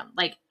wisdom.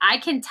 Like I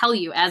can tell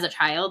you as a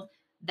child,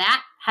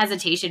 that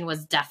hesitation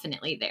was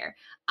definitely there.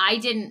 I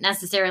didn't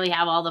necessarily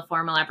have all the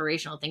formal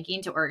operational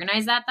thinking to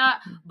organize that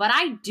thought, but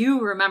I do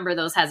remember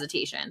those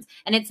hesitations.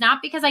 And it's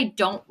not because I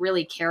don't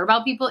really care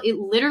about people. It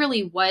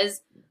literally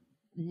was,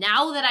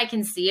 now that I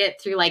can see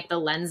it through like the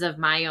lens of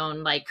my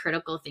own like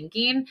critical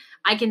thinking,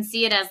 I can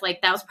see it as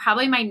like, that was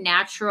probably my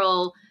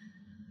natural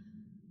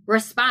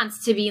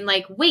response to being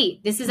like,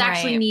 wait, this is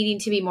actually needing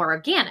to be more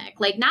organic.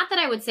 Like, not that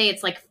I would say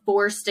it's like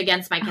forced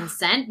against my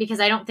consent, because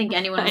I don't think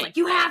anyone was like,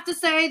 you have to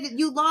say that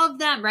you love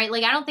them, right?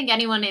 Like, I don't think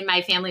anyone in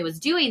my family was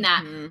doing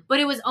that, but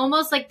it was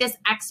almost like this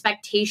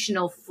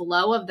expectational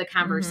flow of the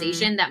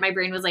conversation that my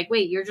brain was like,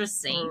 wait, you're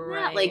just saying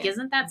that? Like,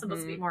 isn't that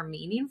supposed to be more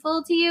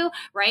meaningful to you?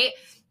 Right.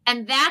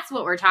 And that's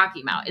what we're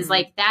talking about is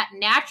like that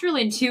natural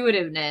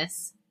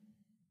intuitiveness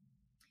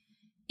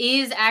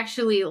is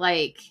actually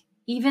like,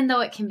 even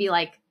though it can be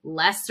like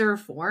lesser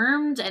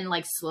formed and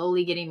like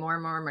slowly getting more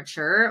and more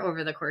mature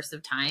over the course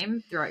of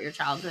time throughout your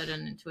childhood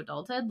and into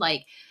adulthood,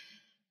 like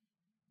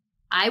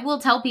I will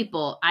tell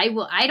people, I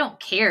don't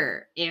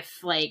care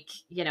if like,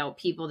 you know,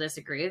 people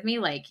disagree with me.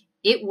 Like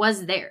it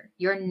was there.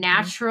 Your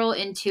natural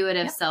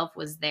intuitive self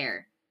was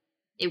there.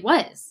 It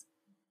was.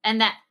 And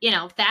that, you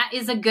know, that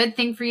is a good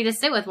thing for you to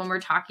sit with when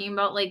we're talking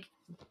about like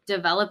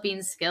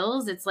developing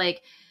skills. It's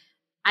like,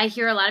 I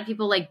hear a lot of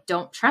people like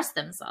don't trust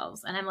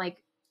themselves. And I'm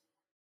like,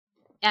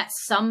 at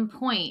some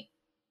point,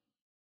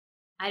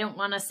 I don't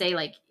want to say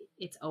like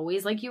it's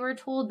always like you were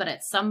told, but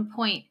at some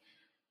point,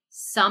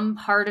 some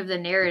part of the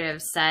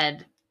narrative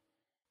said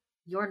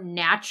your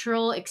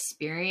natural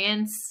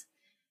experience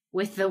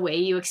with the way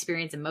you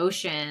experience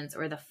emotions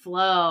or the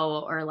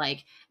flow or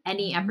like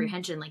any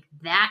apprehension, like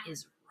that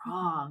is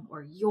wrong,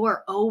 or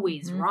you're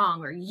always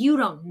wrong, or you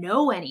don't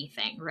know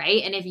anything,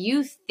 right? And if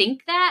you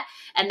think that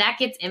and that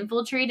gets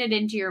infiltrated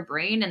into your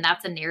brain and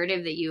that's a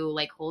narrative that you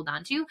like hold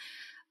on to,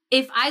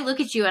 if I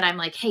look at you and I'm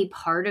like, hey,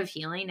 part of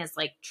healing is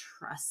like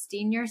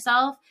trusting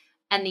yourself,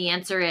 and the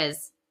answer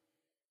is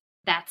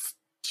that's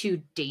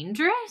too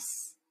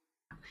dangerous,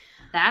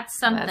 that's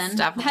something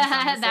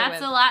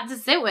that's a lot to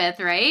sit with,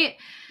 right?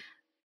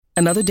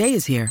 Another day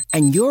is here,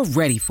 and you're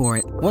ready for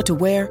it. What to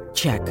wear?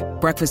 Check.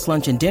 Breakfast,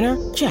 lunch, and dinner?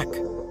 Check.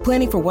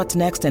 Planning for what's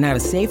next and how to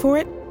save for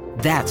it?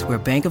 That's where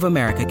Bank of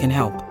America can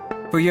help.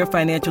 For your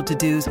financial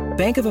to-dos,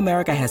 Bank of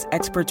America has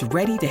experts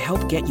ready to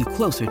help get you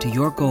closer to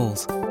your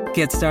goals.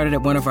 Get started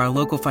at one of our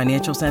local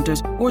financial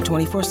centers or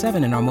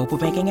 24/7 in our mobile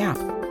banking app.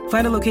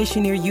 Find a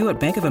location near you at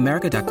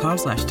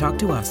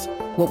bankofamerica.com/talktous.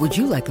 What would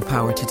you like the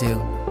power to do?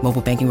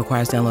 Mobile banking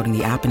requires downloading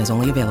the app and is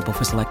only available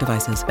for select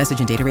devices. Message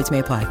and data rates may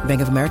apply.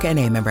 Bank of America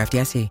NA, member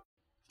FDIC.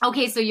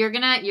 Okay, so you're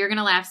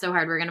gonna laugh so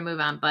hard. We're gonna move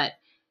on, but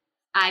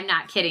I'm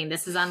not kidding.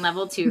 This is on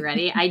level 2.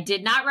 Ready? I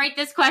did not write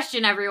this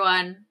question,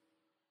 everyone,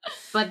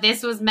 but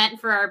this was meant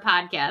for our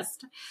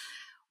podcast.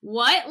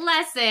 What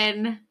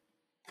lesson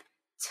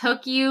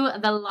took you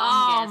the longest?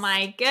 Oh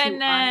my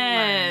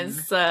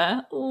goodness.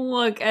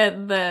 Look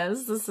at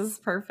this. This is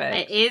perfect.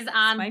 It is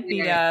on. This might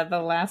be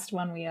the last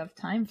one we have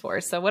time for.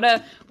 So what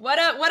a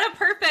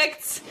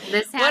perfect.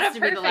 This has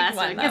to be the last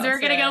one because we're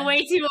going to go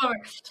way too over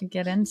to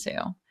get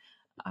into.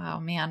 Oh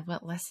man,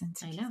 what lesson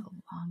took you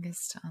the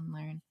longest to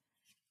unlearn?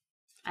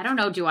 I don't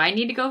know. Do I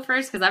need to go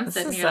first? Because I'm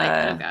sitting here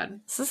like, oh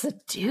God. This is a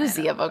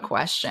doozy of a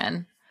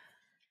question.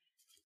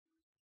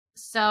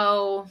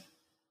 So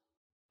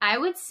I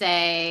would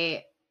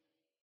say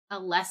a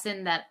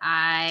lesson that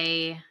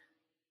I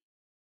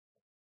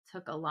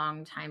took a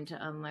long time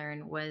to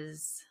unlearn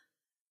was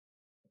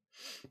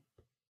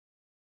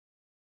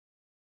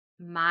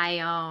my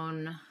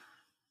own,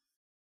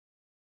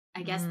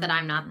 I guess, that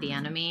I'm not the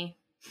enemy.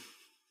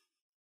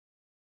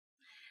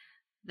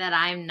 That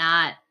I'm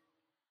not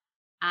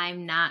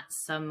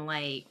some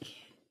like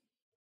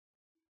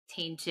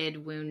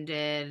tainted,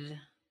 wounded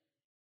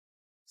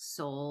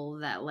soul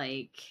that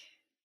like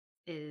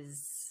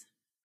is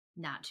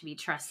not to be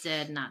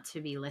trusted, not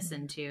to be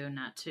listened to,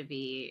 not to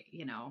be,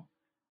 you know,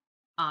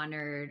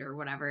 honored or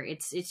whatever.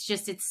 It's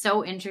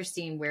so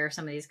interesting where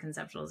some of these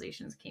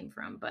conceptualizations came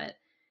from. But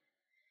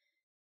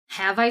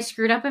have I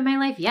screwed up in my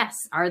life?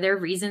 Yes. Are there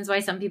reasons why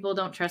some people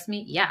don't trust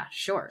me? Yeah,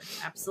 sure.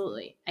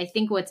 Absolutely. I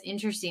think what's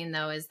interesting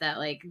though is that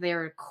like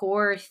there are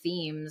core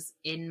themes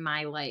in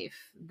my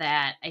life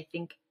that I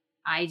think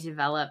I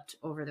developed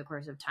over the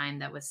course of time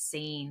that was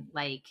saying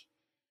like,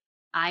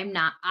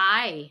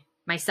 I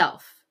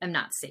myself am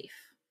not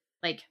safe.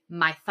 Like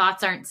my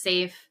thoughts aren't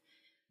safe.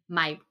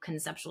 My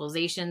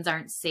conceptualizations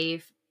aren't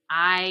safe.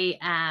 I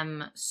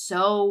am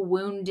so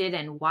wounded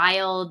and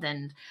wild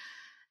and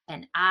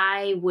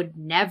I would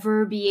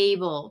never be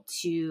able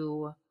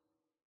to,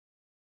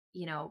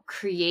 you know,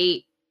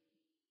 create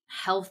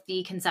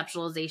healthy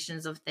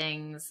conceptualizations of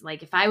things.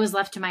 Like if I was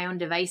left to my own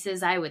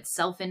devices, I would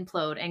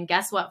self-implode. And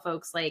guess what,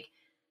 folks? Like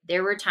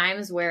there were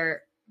times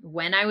where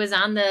when I was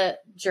on the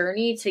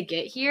journey to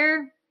get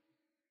here,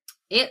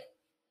 it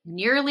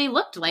nearly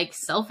looked like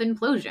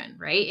self-implosion,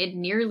 right? It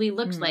nearly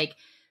looked like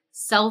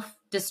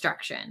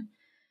self-destruction.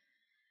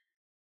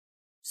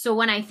 So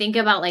when I think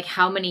about like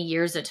how many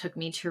years it took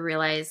me to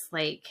realize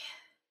like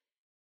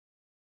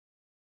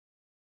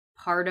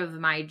part of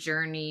my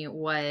journey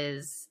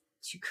was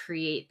to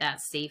create that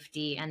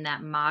safety and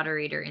that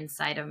moderator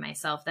inside of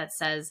myself that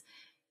says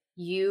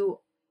you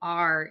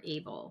are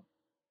able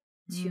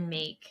to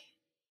make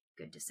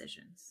good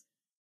decisions.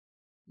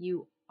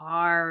 You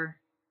are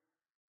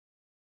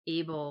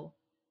able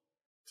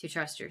to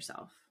trust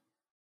yourself.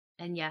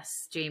 And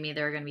yes, Jamie,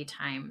 there are going to be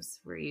times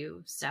where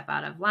you step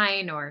out of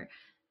line or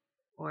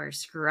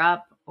screw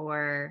up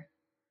or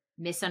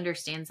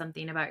misunderstand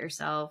something about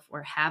yourself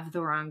or have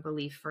the wrong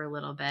belief for a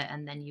little bit.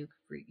 And then you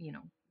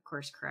know,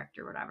 course correct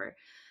or whatever,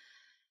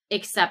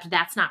 except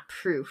that's not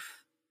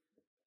proof.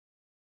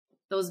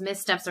 Those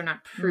missteps are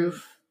not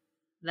proof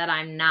that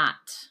I'm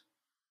not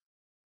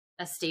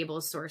a stable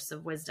source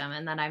of wisdom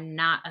and that I'm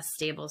not a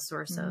stable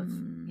source of,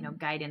 you know,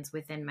 guidance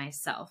within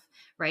myself,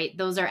 right?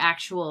 Those are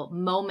actual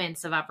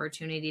moments of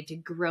opportunity to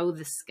grow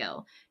the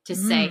skill, to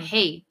say,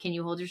 hey, can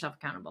you hold yourself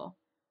accountable?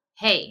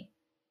 Hey,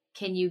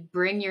 can you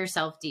bring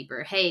yourself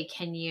deeper? Hey,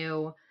 can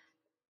you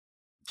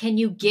Can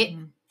you get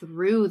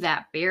through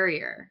that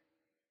barrier?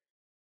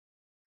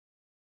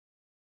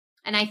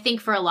 And I think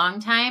for a long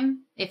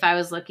time, if I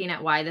was looking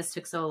at why this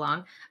took so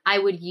long, I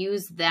would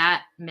use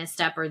that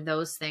misstep or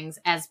those things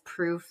as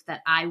proof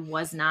that I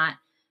was not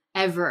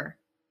ever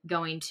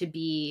going to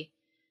be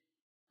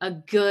a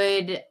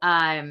good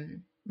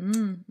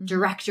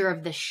director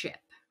of the ship,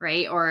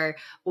 right?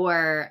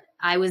 Or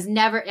I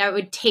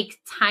would take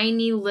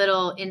tiny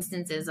little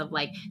instances of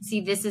like,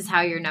 see, this is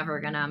how you're never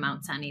going to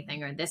amount to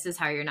anything, or this is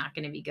how you're not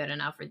going to be good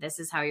enough, or this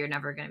is how you're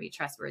never going to be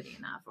trustworthy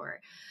enough,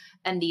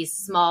 and these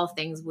small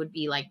things would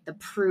be like the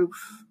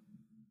proof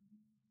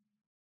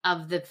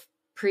of the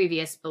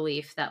previous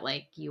belief that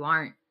like you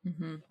aren't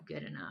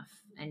good enough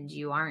and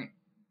you aren't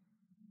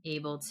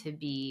able to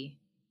be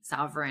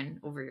sovereign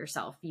over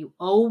yourself. You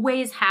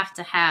always have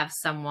to have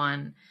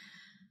someone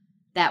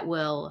that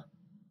will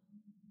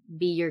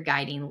be your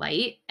guiding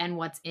light. And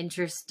what's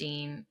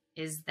interesting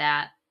is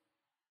that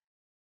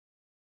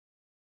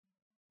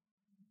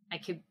I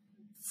could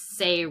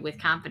say with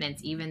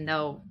confidence, even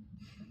though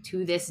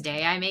to this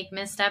day I make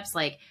missteps,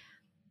 like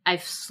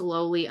I've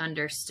slowly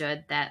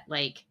understood that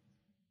like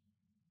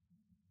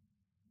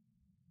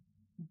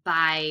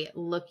by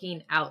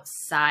looking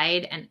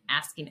outside and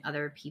asking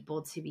other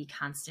people to be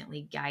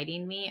constantly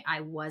guiding me, I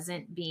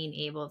wasn't being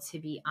able to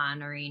be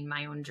honoring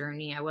my own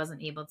journey. I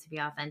wasn't able to be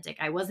authentic.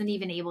 I wasn't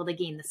even able to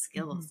gain the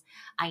skills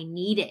I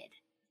needed.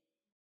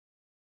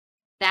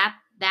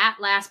 That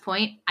last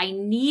point, I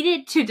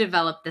needed to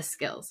develop the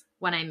skills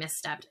when I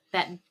misstepped.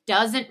 That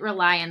doesn't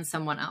rely on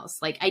someone else.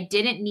 Like I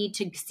didn't need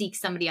to seek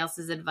somebody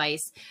else's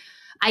advice.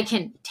 I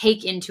can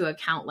take into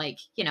account like,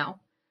 you know,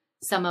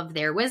 some of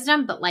their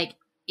wisdom, but like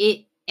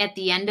it, at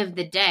the end of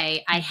the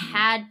day, I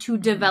had to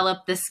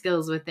develop the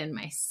skills within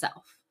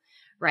myself.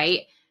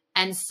 Right.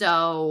 And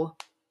so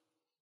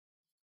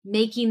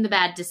making the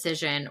bad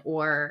decision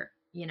or,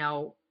 you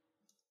know,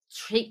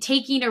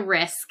 taking a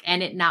risk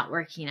and it not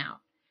working out.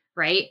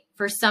 Right.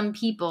 For some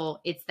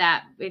people, it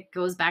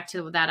goes back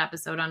to that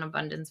episode on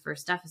abundance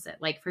versus deficit.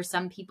 Like for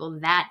some people,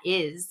 that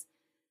is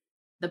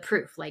the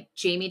proof. Like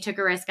Jamie took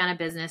a risk on a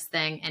business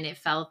thing and it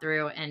fell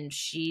through, and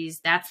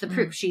that's the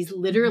proof. She's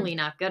literally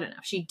not good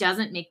enough. She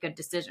doesn't make good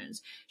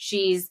decisions.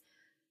 She's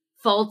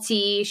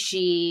faulty.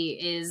 She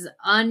is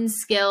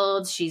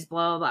unskilled. She's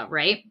blah, blah, blah.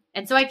 Right.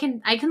 And so I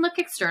can look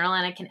external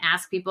and I can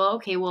ask people,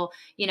 okay, well,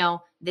 you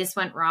know, this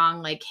went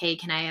wrong. Like, hey,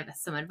 can I have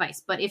some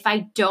advice? But if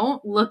I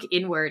don't look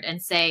inward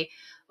and say,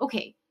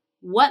 okay,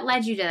 what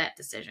led you to that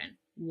decision?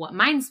 What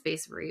mind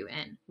space were you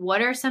in?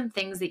 What are some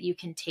things that you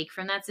can take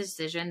from that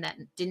decision that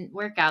didn't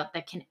work out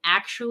that can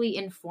actually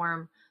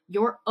inform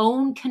your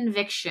own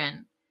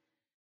conviction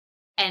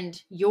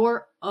and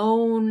your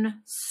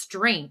own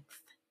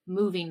strength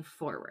moving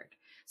forward?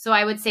 So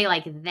I would say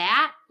like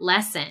that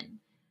lesson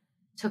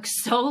took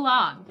so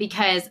long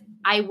because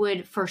I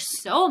would for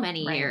so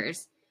many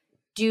years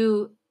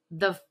do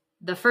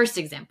the first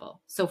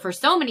example. So for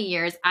so many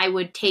years, I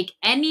would take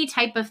any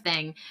type of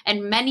thing,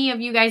 and many of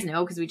you guys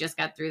know, because we just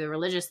got through the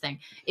religious thing,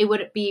 it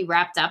would be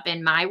wrapped up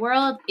in my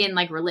world in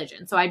like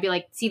religion. So I'd be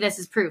like, see, this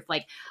is proof.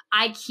 Like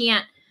I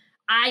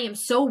am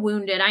so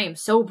wounded. I am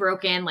so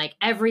broken. Like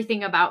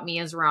everything about me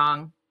is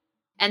wrong.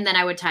 And then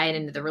I would tie it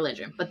into the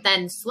religion. But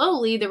then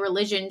slowly the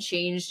religion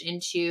changed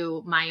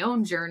into my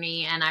own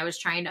journey, and I was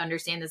trying to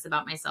understand this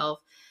about myself.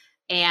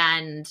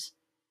 And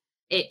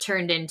it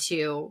turned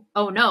into,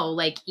 oh no,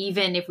 like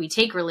even if we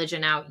take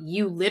religion out,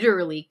 you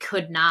literally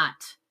could not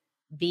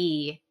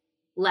be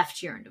left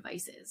to your own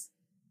devices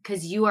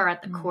because you are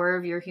at the core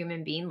of your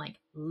human being, like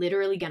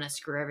literally going to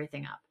screw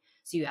everything up.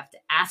 So you have to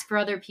ask for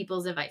other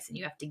people's advice and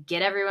you have to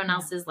get everyone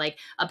else's like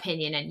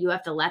opinion, and you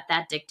have to let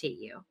that dictate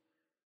you.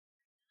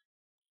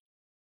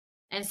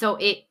 And so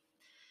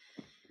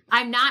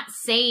I'm not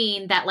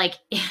saying that like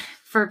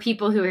for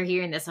people who are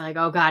hearing this, are like,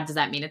 oh God, does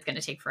that mean it's going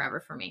to take forever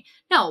for me?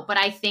 No, but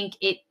I think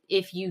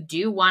if you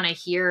do want to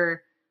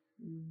hear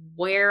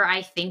where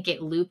I think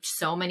it looped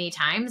so many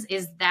times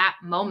is that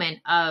moment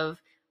of,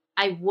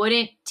 I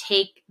wouldn't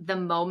take the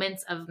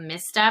moments of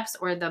missteps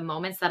or the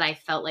moments that I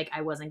felt like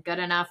I wasn't good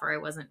enough or I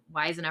wasn't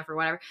wise enough or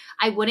whatever.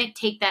 I wouldn't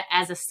take that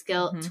as a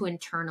skill to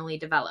internally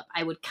develop.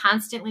 I would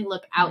constantly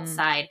look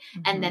outside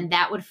and then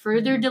that would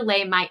further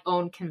delay my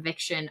own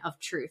conviction of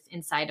truth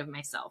inside of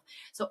myself.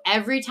 So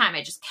every time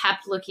I just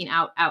kept looking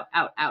out,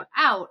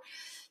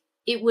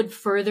 it would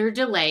further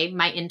delay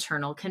my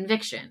internal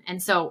conviction.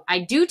 And so I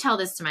do tell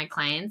this to my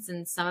clients,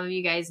 and some of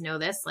you guys know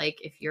this, like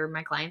if you're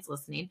my clients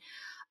listening,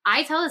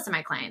 I tell this to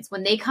my clients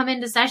when they come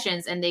into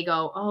sessions and they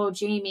go, oh,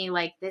 Jamie,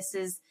 like this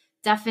is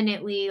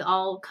definitely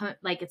all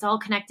like it's all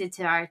connected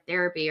to our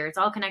therapy or it's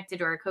all connected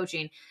to our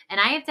coaching. And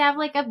I have to have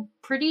like a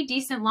pretty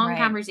decent long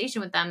conversation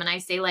with them. And I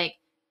say like,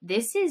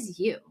 this is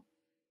you.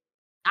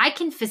 I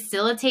can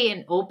facilitate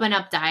and open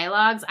up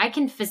dialogues. I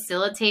can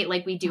facilitate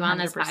like we do 100%. On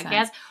this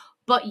podcast,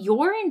 but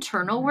your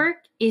internal work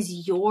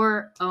is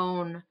your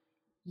own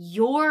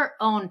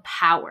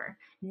power.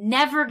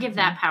 Never give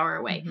that power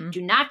away. Do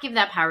not give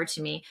that power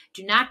to me.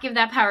 Do not give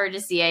that power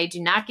to CA.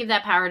 Do not give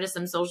that power to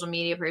some social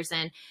media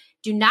person.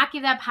 Do not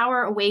give that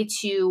power away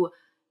to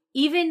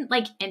even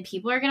like, and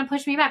people are going to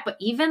push me back, but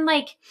even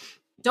like,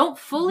 don't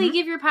fully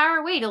give your power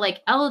away to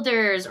like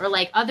elders or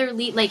like other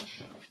like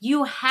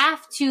you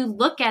have to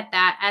look at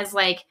that as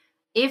like,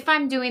 if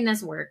I'm doing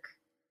this work,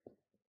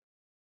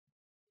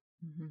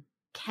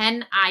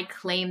 can I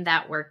claim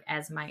that work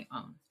as my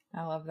own?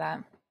 I love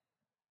that.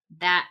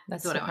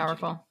 That's so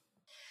powerful.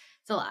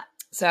 It's a lot.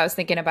 So I was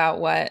thinking about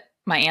what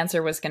my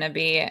answer was going to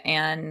be.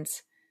 And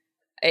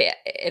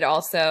it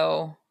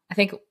also, I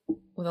think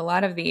with a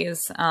lot of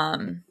these,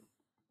 like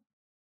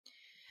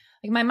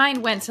my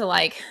mind went to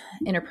like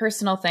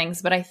interpersonal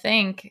things, but I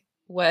think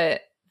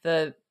what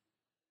the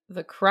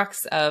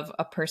crux of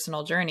a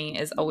personal journey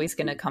is always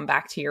going to come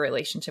back to your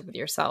relationship with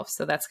yourself.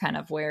 So that's kind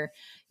of where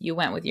you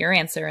went with your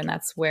answer. And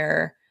that's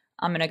where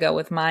I'm going to go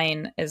with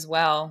mine as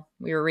well.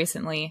 We were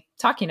recently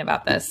talking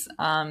about this,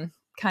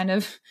 kind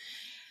of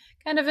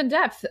in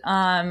depth.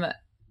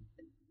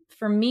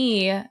 For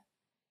me,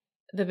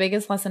 the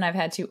biggest lesson I've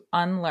had to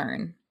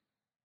unlearn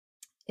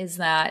is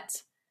that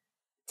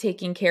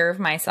taking care of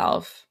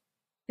myself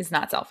is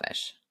not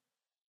selfish.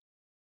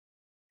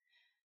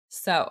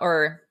 So,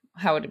 or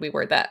how would we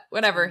word that?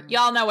 Whatever.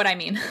 Y'all know what I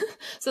mean.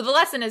 So the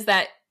lesson is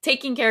that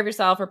taking care of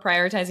yourself or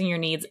prioritizing your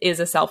needs is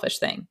a selfish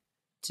thing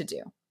to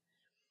do.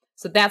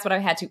 So that's what I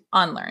had to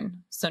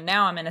unlearn. So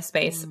now I'm in a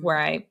space where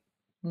I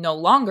no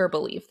longer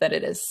believe that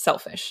it is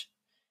selfish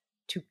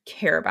to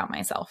care about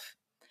myself.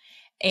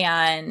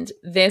 And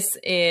this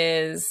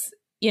is,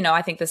 you know,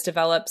 I think this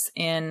develops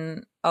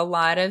in a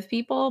lot of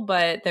people,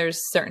 but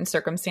there's certain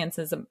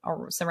circumstances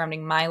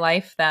surrounding my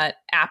life that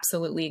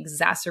absolutely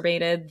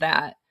exacerbated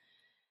that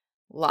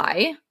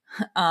lie.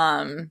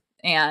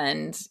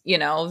 And, you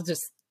know,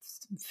 just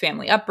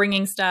family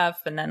upbringing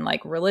stuff and then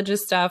like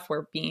religious stuff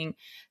where being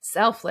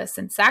selfless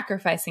and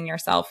sacrificing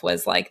yourself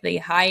was like the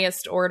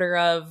highest order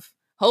of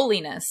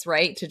holiness,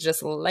 right? To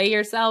just lay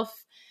yourself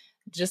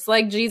just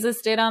like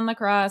Jesus did on the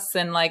cross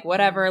and like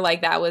whatever,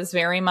 like that was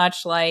very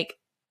much like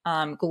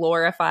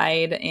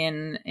glorified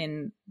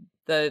in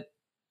the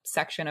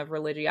section of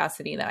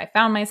religiosity that I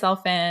found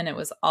myself in. It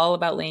was all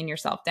about laying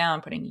yourself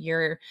down, putting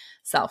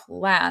yourself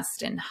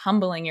last and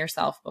humbling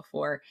yourself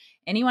before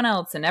anyone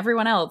else and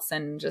everyone else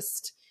and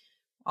just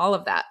all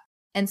of that.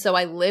 And so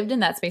I lived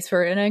in that space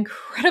for an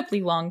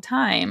incredibly long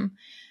time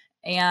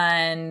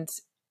and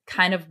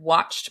kind of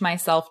watched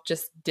myself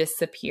just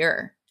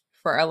disappear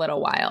for a little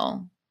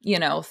while, you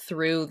know,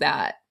 through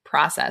that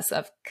process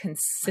of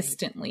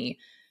consistently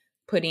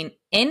putting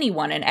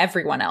anyone and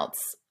everyone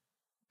else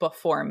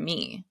before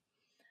me.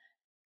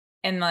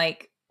 And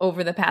like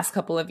over the past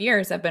couple of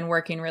years, I've been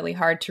working really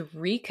hard to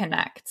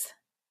reconnect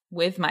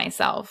with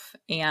myself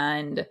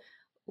and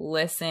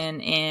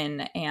listen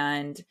in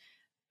and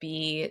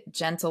be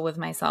gentle with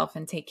myself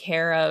and take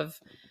care of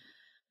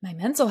my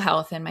mental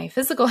health and my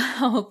physical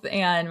health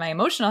and my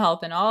emotional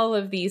health and all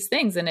of these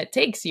things. And it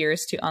takes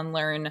years to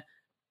unlearn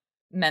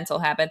mental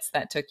habits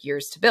that took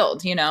years to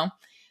build, you know?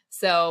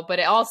 So, but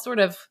it all sort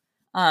of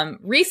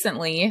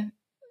recently,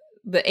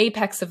 the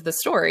apex of the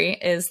story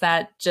is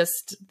that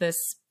just this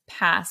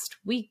past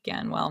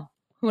weekend, well,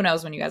 who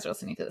knows when you guys are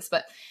listening to this,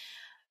 but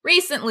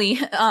recently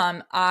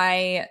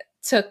I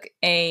took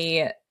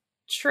a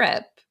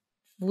trip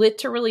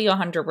literally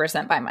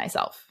 100% by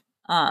myself.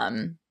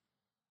 And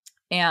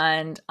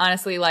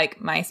honestly, like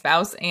my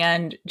spouse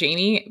and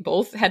Jamie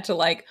both had to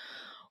like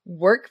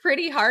work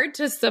pretty hard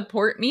to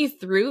support me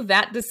through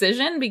that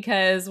decision,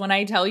 because when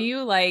I tell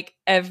you like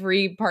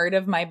every part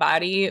of my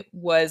body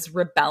was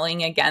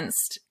rebelling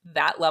against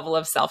that level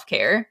of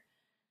self-care,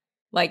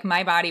 like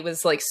my body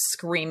was like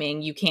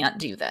screaming, you can't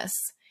do this.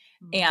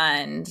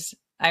 And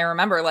I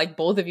remember like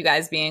both of you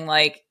guys being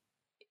like,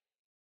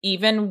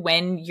 even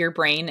when your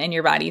brain and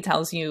your body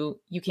tells you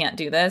you can't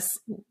do this,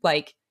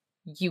 like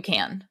you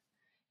can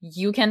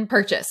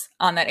purchase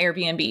on that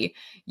Airbnb.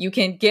 You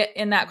can get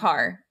in that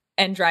car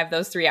and drive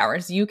those 3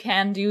 hours. You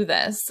can do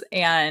this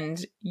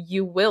and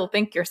you will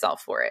thank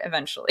yourself for it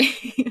eventually.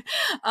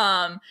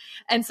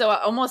 And so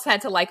I almost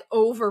had to like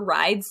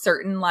override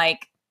certain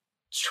like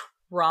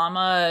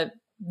trauma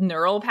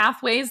neural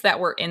pathways that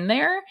were in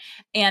there.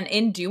 And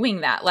in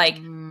doing that, like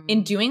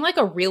in doing like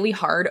a really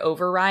hard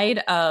override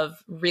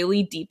of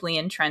really deeply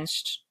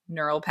entrenched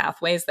neural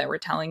pathways that were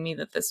telling me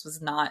that this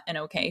was not an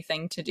okay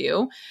thing to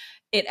do,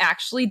 it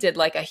actually did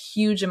like a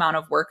huge amount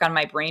of work on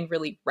my brain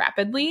really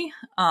rapidly,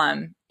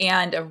 and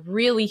a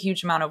really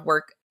huge amount of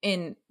work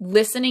in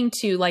listening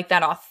to like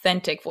that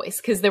authentic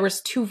voice, because there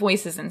was two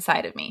voices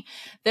inside of me.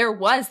 There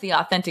was the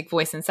authentic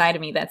voice inside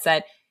of me that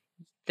said,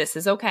 this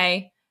is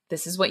okay.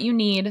 This is what you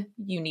need.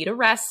 You need a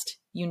rest.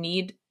 You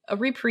need a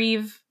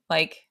reprieve.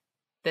 Like,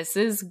 this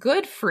is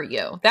good for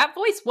you. That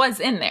voice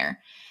was in there,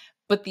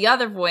 but the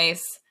other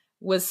voice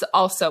was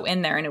also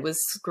in there and it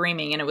was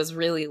screaming and it was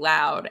really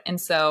loud.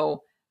 And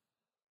so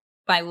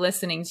by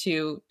listening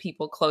to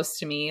people close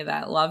to me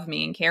that love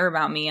me and care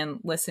about me and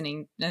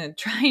listening and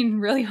trying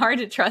really hard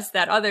to trust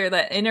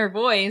that inner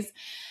voice,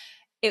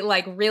 it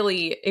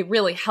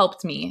really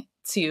helped me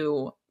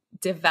to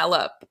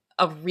develop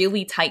a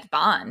really tight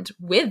bond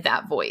with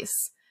that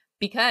voice,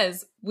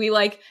 because we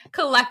like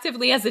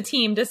collectively as a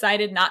team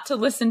decided not to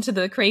listen to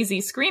the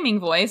crazy screaming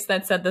voice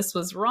that said this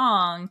was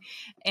wrong.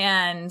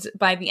 And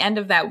by the end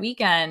of that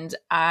weekend,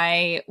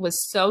 I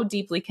was so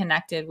deeply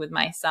connected with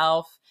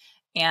myself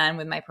and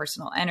with my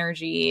personal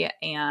energy,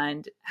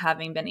 and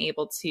having been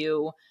able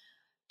to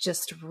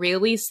just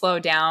really slow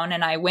down.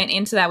 And I went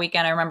into that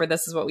weekend, I remember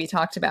this is what we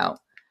talked about.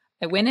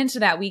 I went into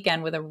that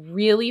weekend with a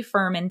really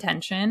firm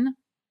intention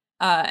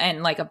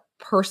and like a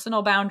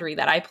personal boundary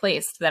that I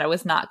placed, that I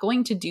was not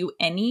going to do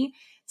any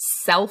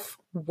self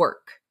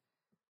work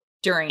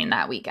during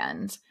that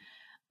weekend.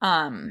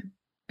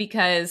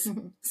 Because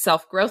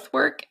self growth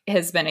work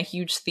has been a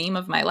huge theme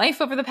of my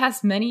life over the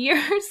past many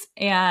years.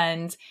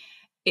 And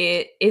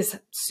it is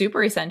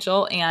super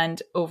essential.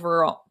 And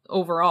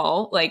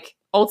overall, like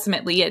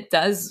ultimately it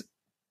does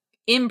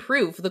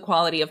improve the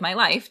quality of my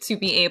life to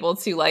be able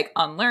to like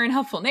unlearn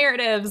helpful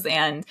narratives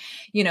and,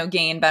 you know,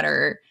 gain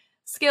better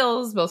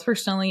skills, both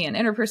personally and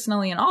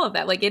interpersonally and all of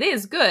that. Like it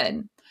is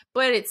good,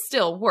 but it's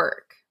still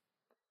work.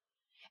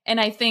 And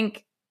I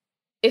think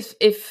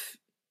if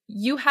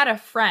you had a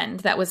friend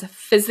that was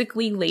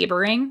physically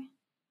laboring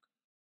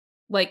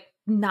like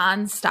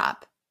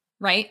nonstop,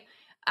 right?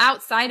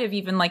 Outside of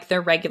even like their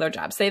regular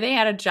job, say they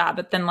had a job,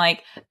 but then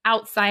like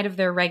outside of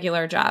their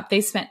regular job, they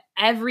spent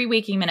every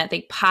waking minute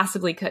they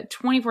possibly could,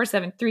 24/7,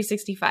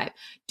 365,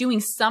 doing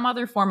some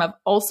other form of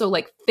also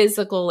like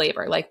physical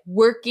labor, like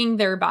working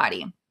their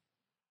body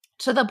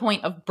to the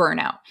point of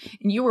burnout.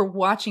 And you were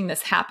watching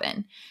this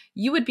happen.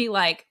 You would be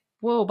like,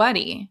 whoa,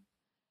 buddy,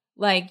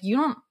 like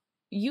you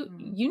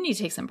need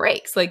to take some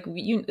breaks. Like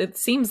it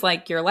seems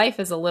like your life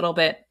is a little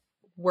bit,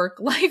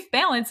 work-life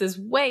balance is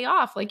way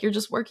off. Like you're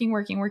just working.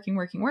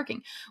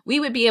 We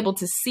would be able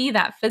to see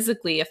that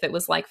physically if it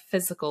was like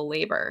physical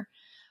labor.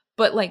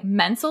 But like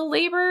mental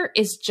labor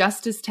is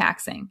just as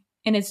taxing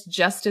and it's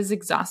just as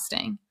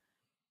exhausting.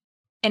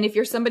 And if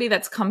you're somebody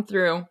that's come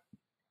through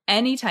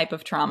any type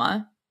of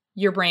trauma,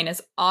 your brain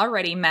is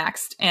already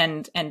maxed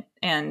and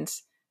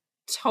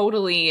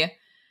totally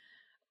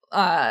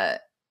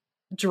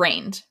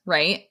drained,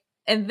 right?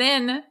 And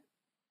then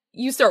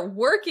you start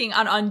working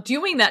on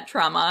undoing that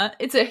trauma.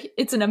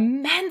 It's an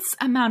immense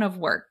amount of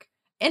work,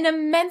 And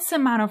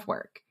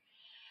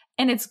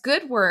it's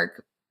good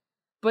work,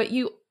 but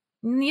you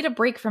need a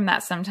break from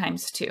that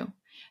sometimes too.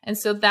 And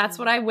so that's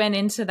what I went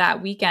into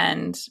that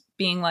weekend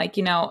being like,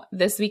 you know,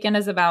 this weekend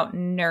is about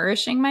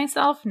nourishing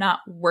myself, not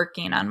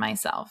working on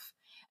myself.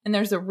 And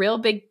there's a real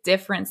big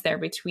difference there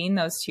between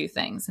those two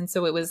things. And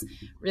so it was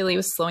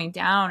slowing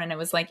down, and it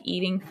was like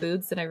eating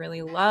foods that I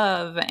really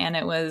love. And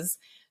it was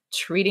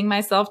treating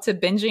myself to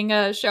binging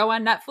a show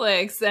on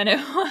Netflix. And it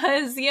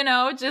was, you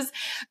know, just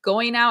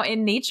going out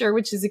in nature,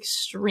 which is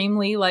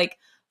extremely like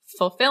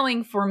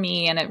fulfilling for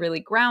me. And it really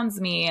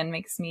grounds me and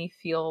makes me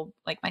feel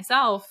like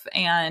myself,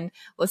 and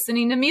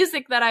listening to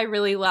music that I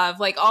really love,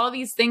 like all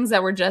these things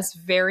that were just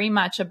very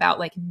much about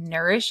like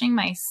nourishing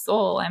my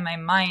soul and my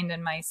mind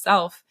and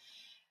myself.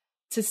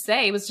 To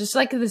say it was just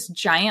like this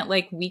giant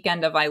like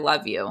weekend of I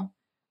love you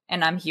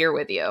and I'm here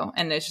with you.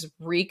 And it's just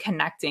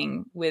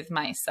reconnecting with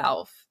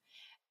myself.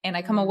 And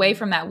I come away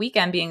from that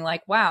weekend being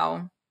like,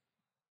 wow,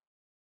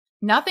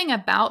 nothing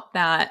about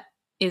that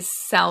is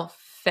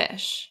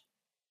selfish.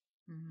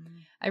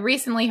 I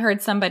recently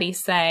heard somebody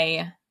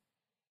say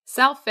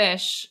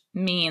selfish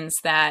means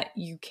that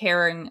you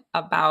caring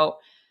about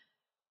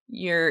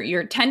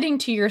you're tending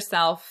to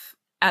yourself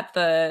at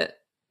the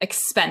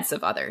expense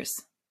of others.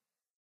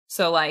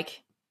 So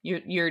like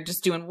you're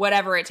just doing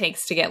whatever it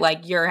takes to get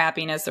like your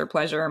happiness or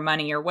pleasure or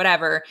money or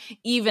whatever,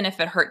 even if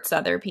it hurts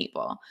other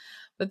people.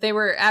 But they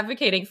were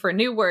advocating for a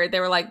new word. They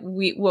were like,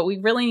 what we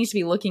really need to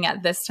be looking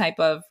at this type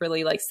of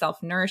really like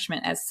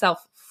self-nourishment as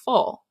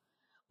self-full.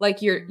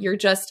 Like you're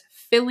just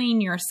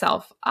filling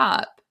yourself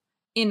up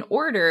in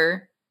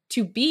order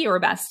to be your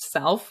best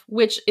self,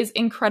 which is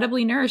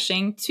incredibly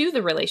nourishing to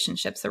the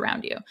relationships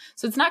around you.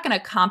 So it's not going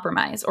to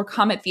compromise or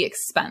come at the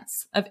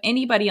expense of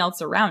anybody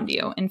else around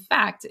you. In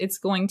fact, it's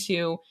going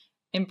to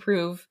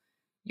improve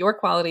your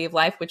quality of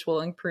life, which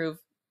will improve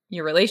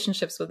your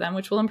relationships with them,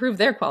 which will improve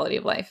their quality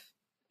of life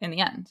in the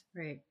end.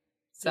 Right.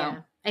 So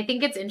yeah. I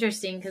think it's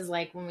interesting because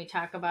like when we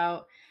talk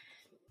about,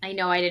 I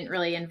know I didn't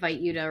really invite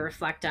you to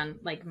reflect on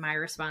like my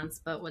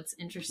response, but what's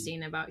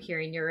interesting about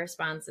hearing your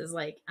response is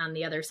like on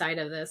the other side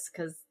of this,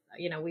 because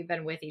you know, we've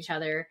been with each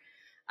other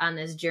on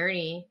this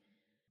journey.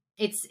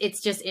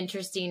 It's just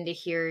interesting to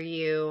hear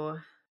you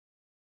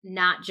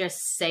not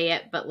just say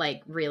it, but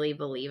like really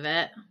believe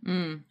it.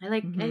 I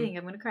think I'm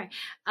going to cry.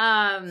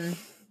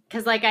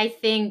 'Cause like, I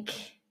think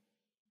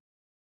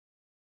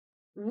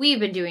we've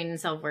been doing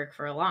self-work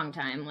for a long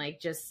time. Like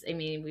just, I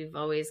mean, we've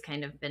always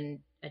kind of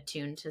been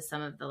attuned to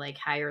some of the like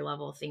higher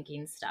level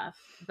thinking stuff,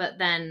 but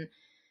then,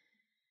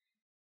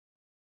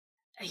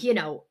 you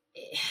know,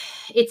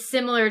 it's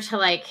similar to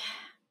like,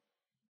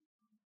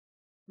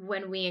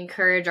 when we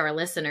encourage our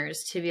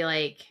listeners to be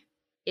like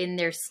in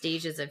their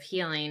stages of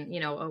healing,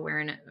 you know,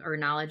 awareness or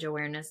knowledge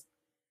awareness,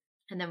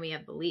 and then we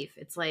have belief.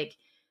 It's like,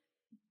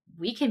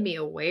 we can be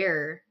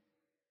aware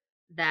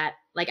that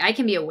like, I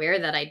can be aware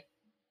that I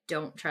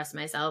don't trust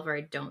myself, or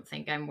I don't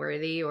think I'm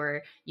worthy,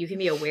 or you can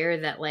be aware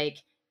that like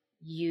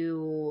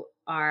you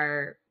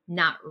are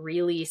not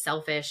really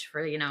selfish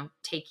for, you know,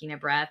 taking a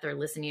breath or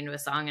listening to a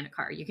song in a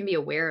car. You can be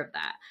aware of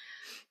that.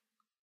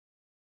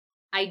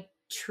 I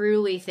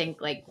truly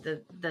think like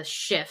the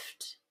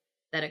shift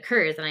that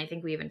occurs, and I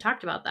think we even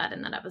talked about that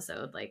in that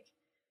episode, like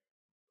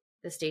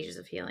the stages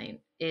of healing,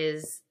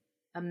 is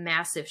a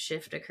massive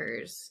shift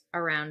occurs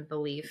around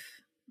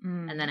belief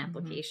and then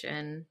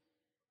application.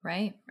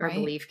 Right. Or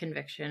belief,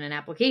 conviction, and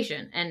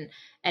application,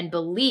 and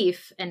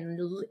belief, and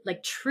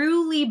like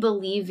truly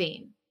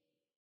believing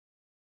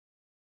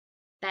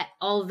that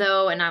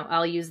although, and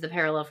I'll use the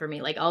parallel for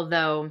me, like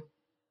although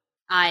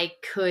I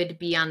could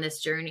be on this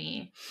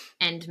journey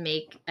and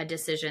make a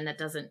decision that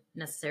doesn't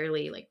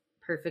necessarily like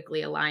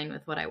perfectly align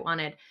with what I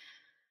wanted,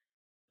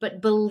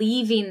 but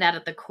believing that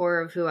at the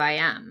core of who I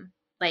am,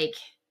 like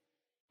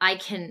I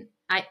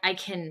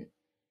can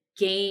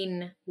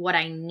gain what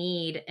I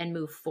need and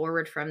move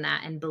forward from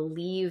that, and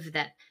believe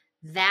that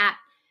that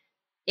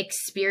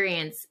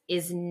experience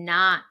is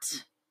not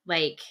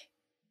like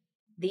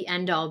the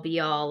end all be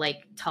all, like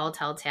tall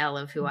tale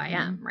of who I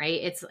am,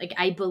 right? It's like,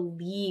 I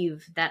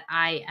believe that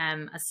I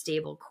am a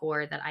stable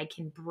core, that I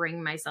can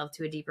bring myself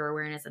to a deeper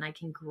awareness and I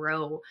can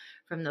grow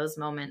from those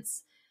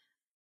moments.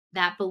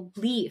 That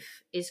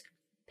belief is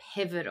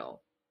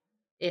pivotal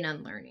in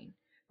unlearning,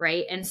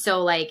 right? And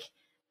so like,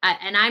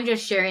 and I'm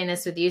just sharing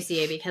this with you,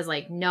 CA, because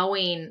like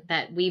knowing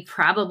that we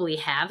probably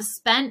have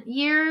spent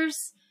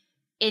years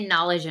in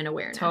knowledge and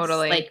awareness.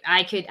 Totally. Like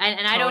I could,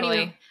 and I don't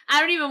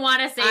even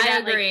want to say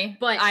that. I agree.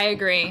 Like, but I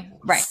agree.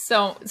 Right.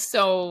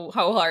 So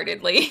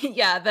wholeheartedly.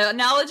 Yeah. The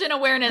knowledge and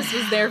awareness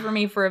was there for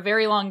me for a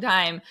very long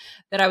time,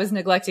 that I was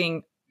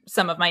neglecting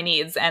some of my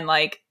needs, and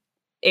like,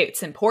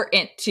 it's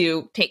important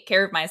to take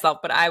care of myself.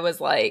 But I was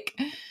like,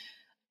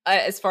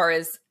 as far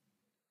as,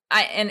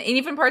 and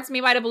even parts of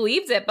me might have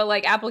believed it, but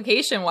like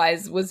application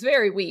wise was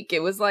very weak.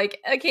 It was like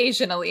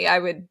occasionally I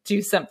would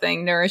do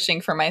something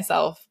nourishing for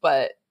myself,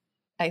 but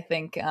I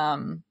think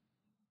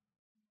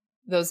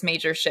those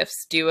major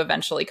shifts do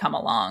eventually come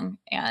along,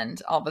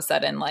 and all of a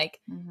sudden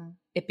like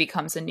it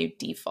becomes a new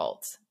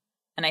default.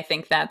 And I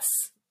think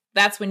that's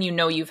when you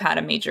know you've had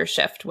a major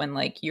shift, when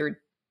like your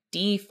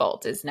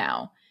default is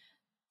now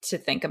to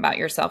think about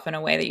yourself in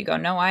a way that you go,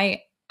 no,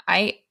 I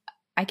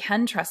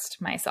can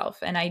trust myself,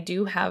 and I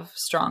do have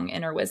strong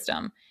inner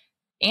wisdom,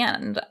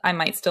 and I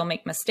might still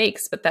make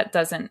mistakes, but that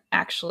doesn't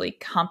actually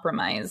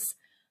compromise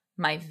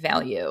my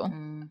value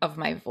of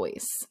my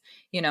voice,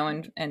 you know,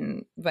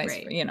 and vice,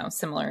 you know,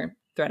 similar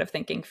thread of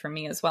thinking for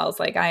me as well. It's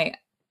like,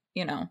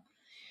 you know,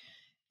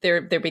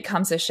 there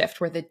becomes a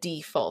shift where the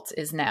default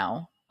is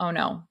now, oh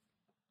no,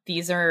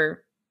 these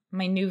are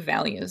my new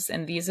values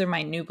and these are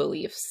my new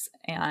beliefs.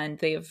 And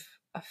they've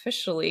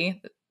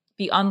officially,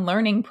 the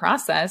unlearning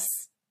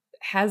process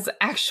has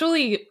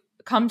actually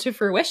come to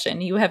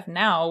fruition. You have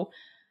now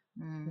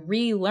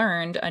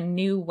relearned a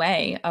new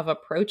way of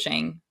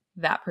approaching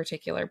that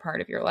particular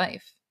part of your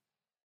life.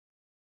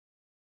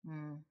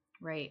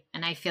 Right.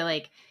 And I feel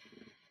like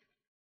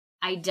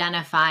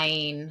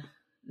identifying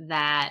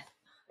that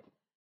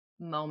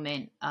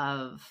moment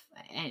of,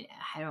 and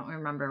I don't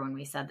remember when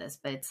we said this,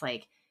 but it's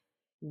like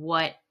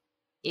what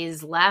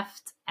is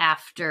left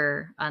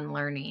after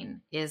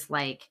unlearning is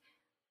like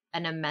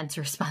an immense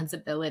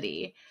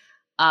responsibility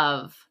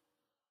of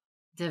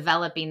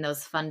developing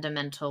those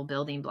fundamental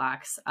building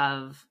blocks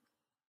of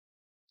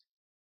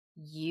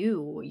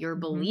your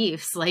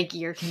beliefs, like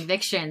your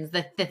convictions,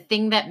 the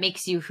thing that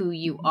makes you who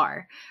you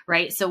are,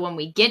 right? So when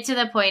we get to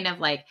the point of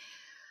like,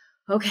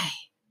 okay,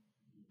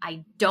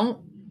 I don't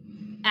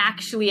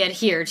actually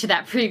adhere to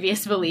that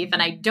previous belief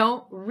and I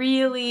don't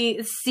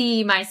really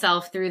see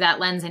myself through that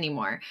lens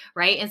anymore,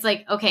 right? It's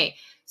like, okay,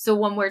 so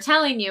when we're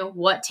telling you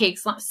what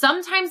takes long,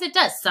 sometimes it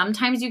does.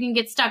 Sometimes you can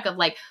get stuck of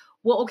like,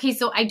 well, okay,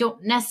 so I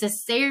don't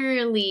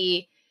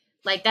necessarily,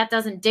 like that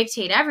doesn't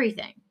dictate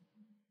everything.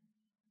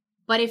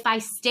 But if I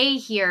stay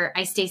here,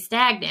 I stay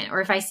stagnant.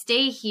 Or if I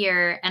stay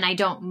here and I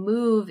don't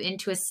move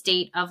into a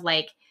state of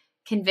like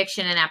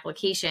conviction and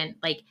application,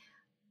 like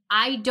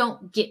I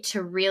don't get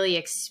to really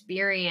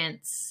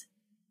experience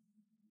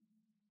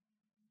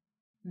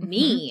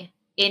me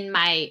in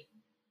my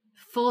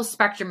full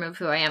spectrum of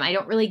who I am. I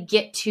don't really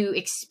get to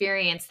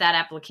experience that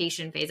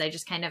application phase. I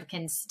just kind of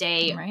can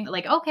stay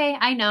like, okay,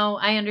 I know,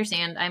 I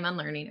understand, I'm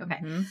unlearning. Okay.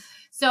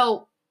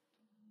 So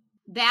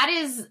that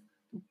is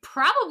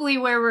probably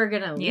where we're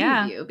going to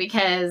leave you,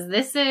 because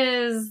this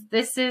is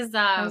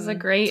that was a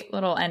great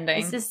little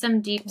ending. This is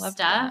some deep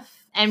stuff.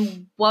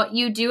 And what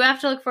you do have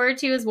to look forward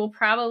to is we'll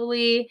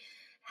probably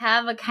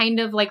have a kind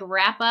of like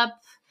wrap up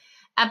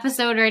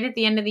episode right at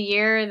the end of the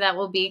year that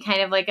will be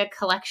kind of like a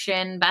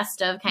collection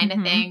best of kind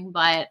of thing.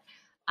 But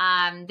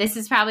this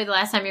is probably the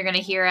last time you're going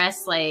to hear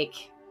us like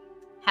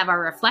have our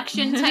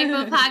reflection type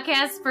of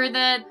podcast for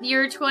the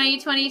year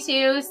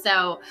 2022.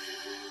 So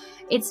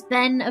it's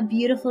been a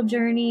beautiful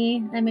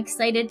journey. I'm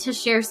excited to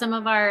share some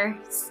of our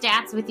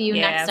stats with you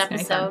next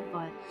episode.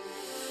 But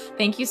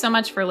Thank you so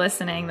much for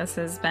listening. This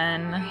has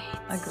been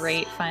a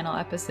great final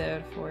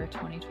episode for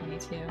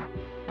 2022.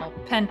 Well,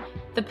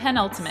 the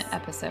penultimate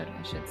episode,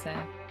 I should say.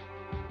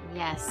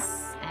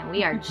 Yes, and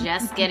we are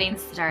just getting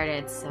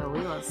started, so we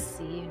will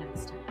see you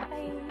next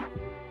time.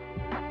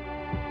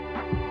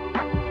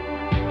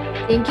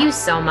 Thank you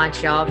so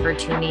much, y'all, for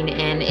tuning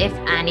in. If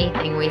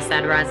anything we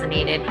said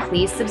resonated,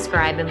 please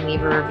subscribe and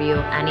leave a review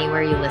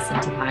anywhere you listen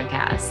to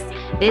podcasts.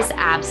 This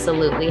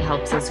absolutely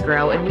helps us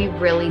grow, and we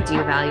really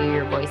do value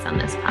your voice on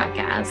this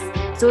podcast.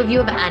 So if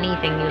you have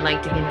anything you'd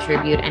like to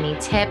contribute, any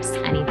tips,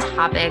 any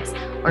topics,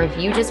 or if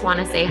you just want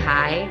to say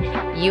hi,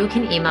 you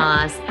can email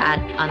us at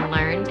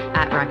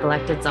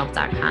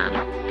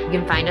unlearned@recollectedself.com. You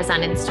can find us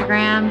on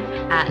Instagram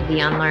at The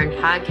Unlearned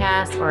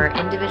Podcast, or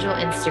individual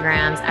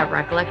Instagrams at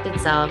Recollected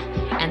Self,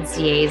 and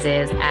CA's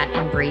is at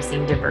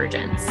Embracing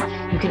Divergence.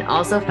 You can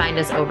also find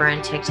us over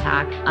on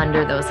TikTok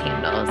under those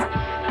handles.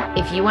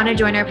 If you want to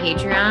join our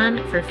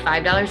Patreon for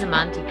 $5 a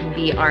month, you can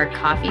be our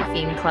Coffee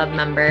Fiend Club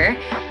member.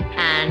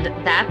 And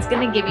that's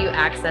going to give you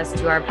access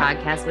to our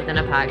podcast within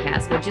a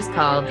podcast, which is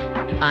called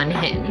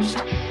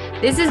Unhinged.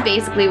 This is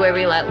basically where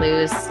we let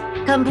loose,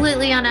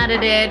 completely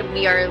unedited.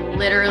 We are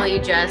literally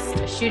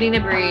just shooting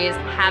the breeze,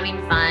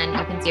 having fun.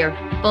 You can see our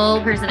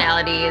full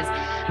personalities,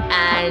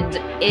 and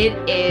it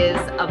is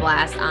a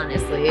blast,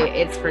 honestly.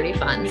 It's pretty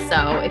fun.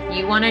 So if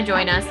you want to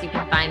join us, you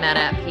can find that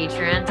at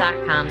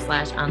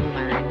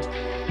patreon.com/unlearned.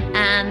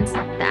 And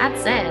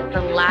that's it.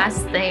 The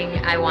last thing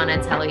I want to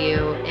tell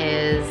you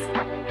is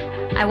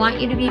I want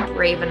you to be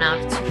brave enough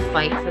to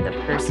fight for the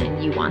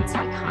person you want to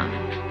become.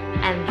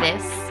 And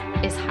this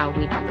is how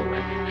we do the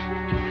work.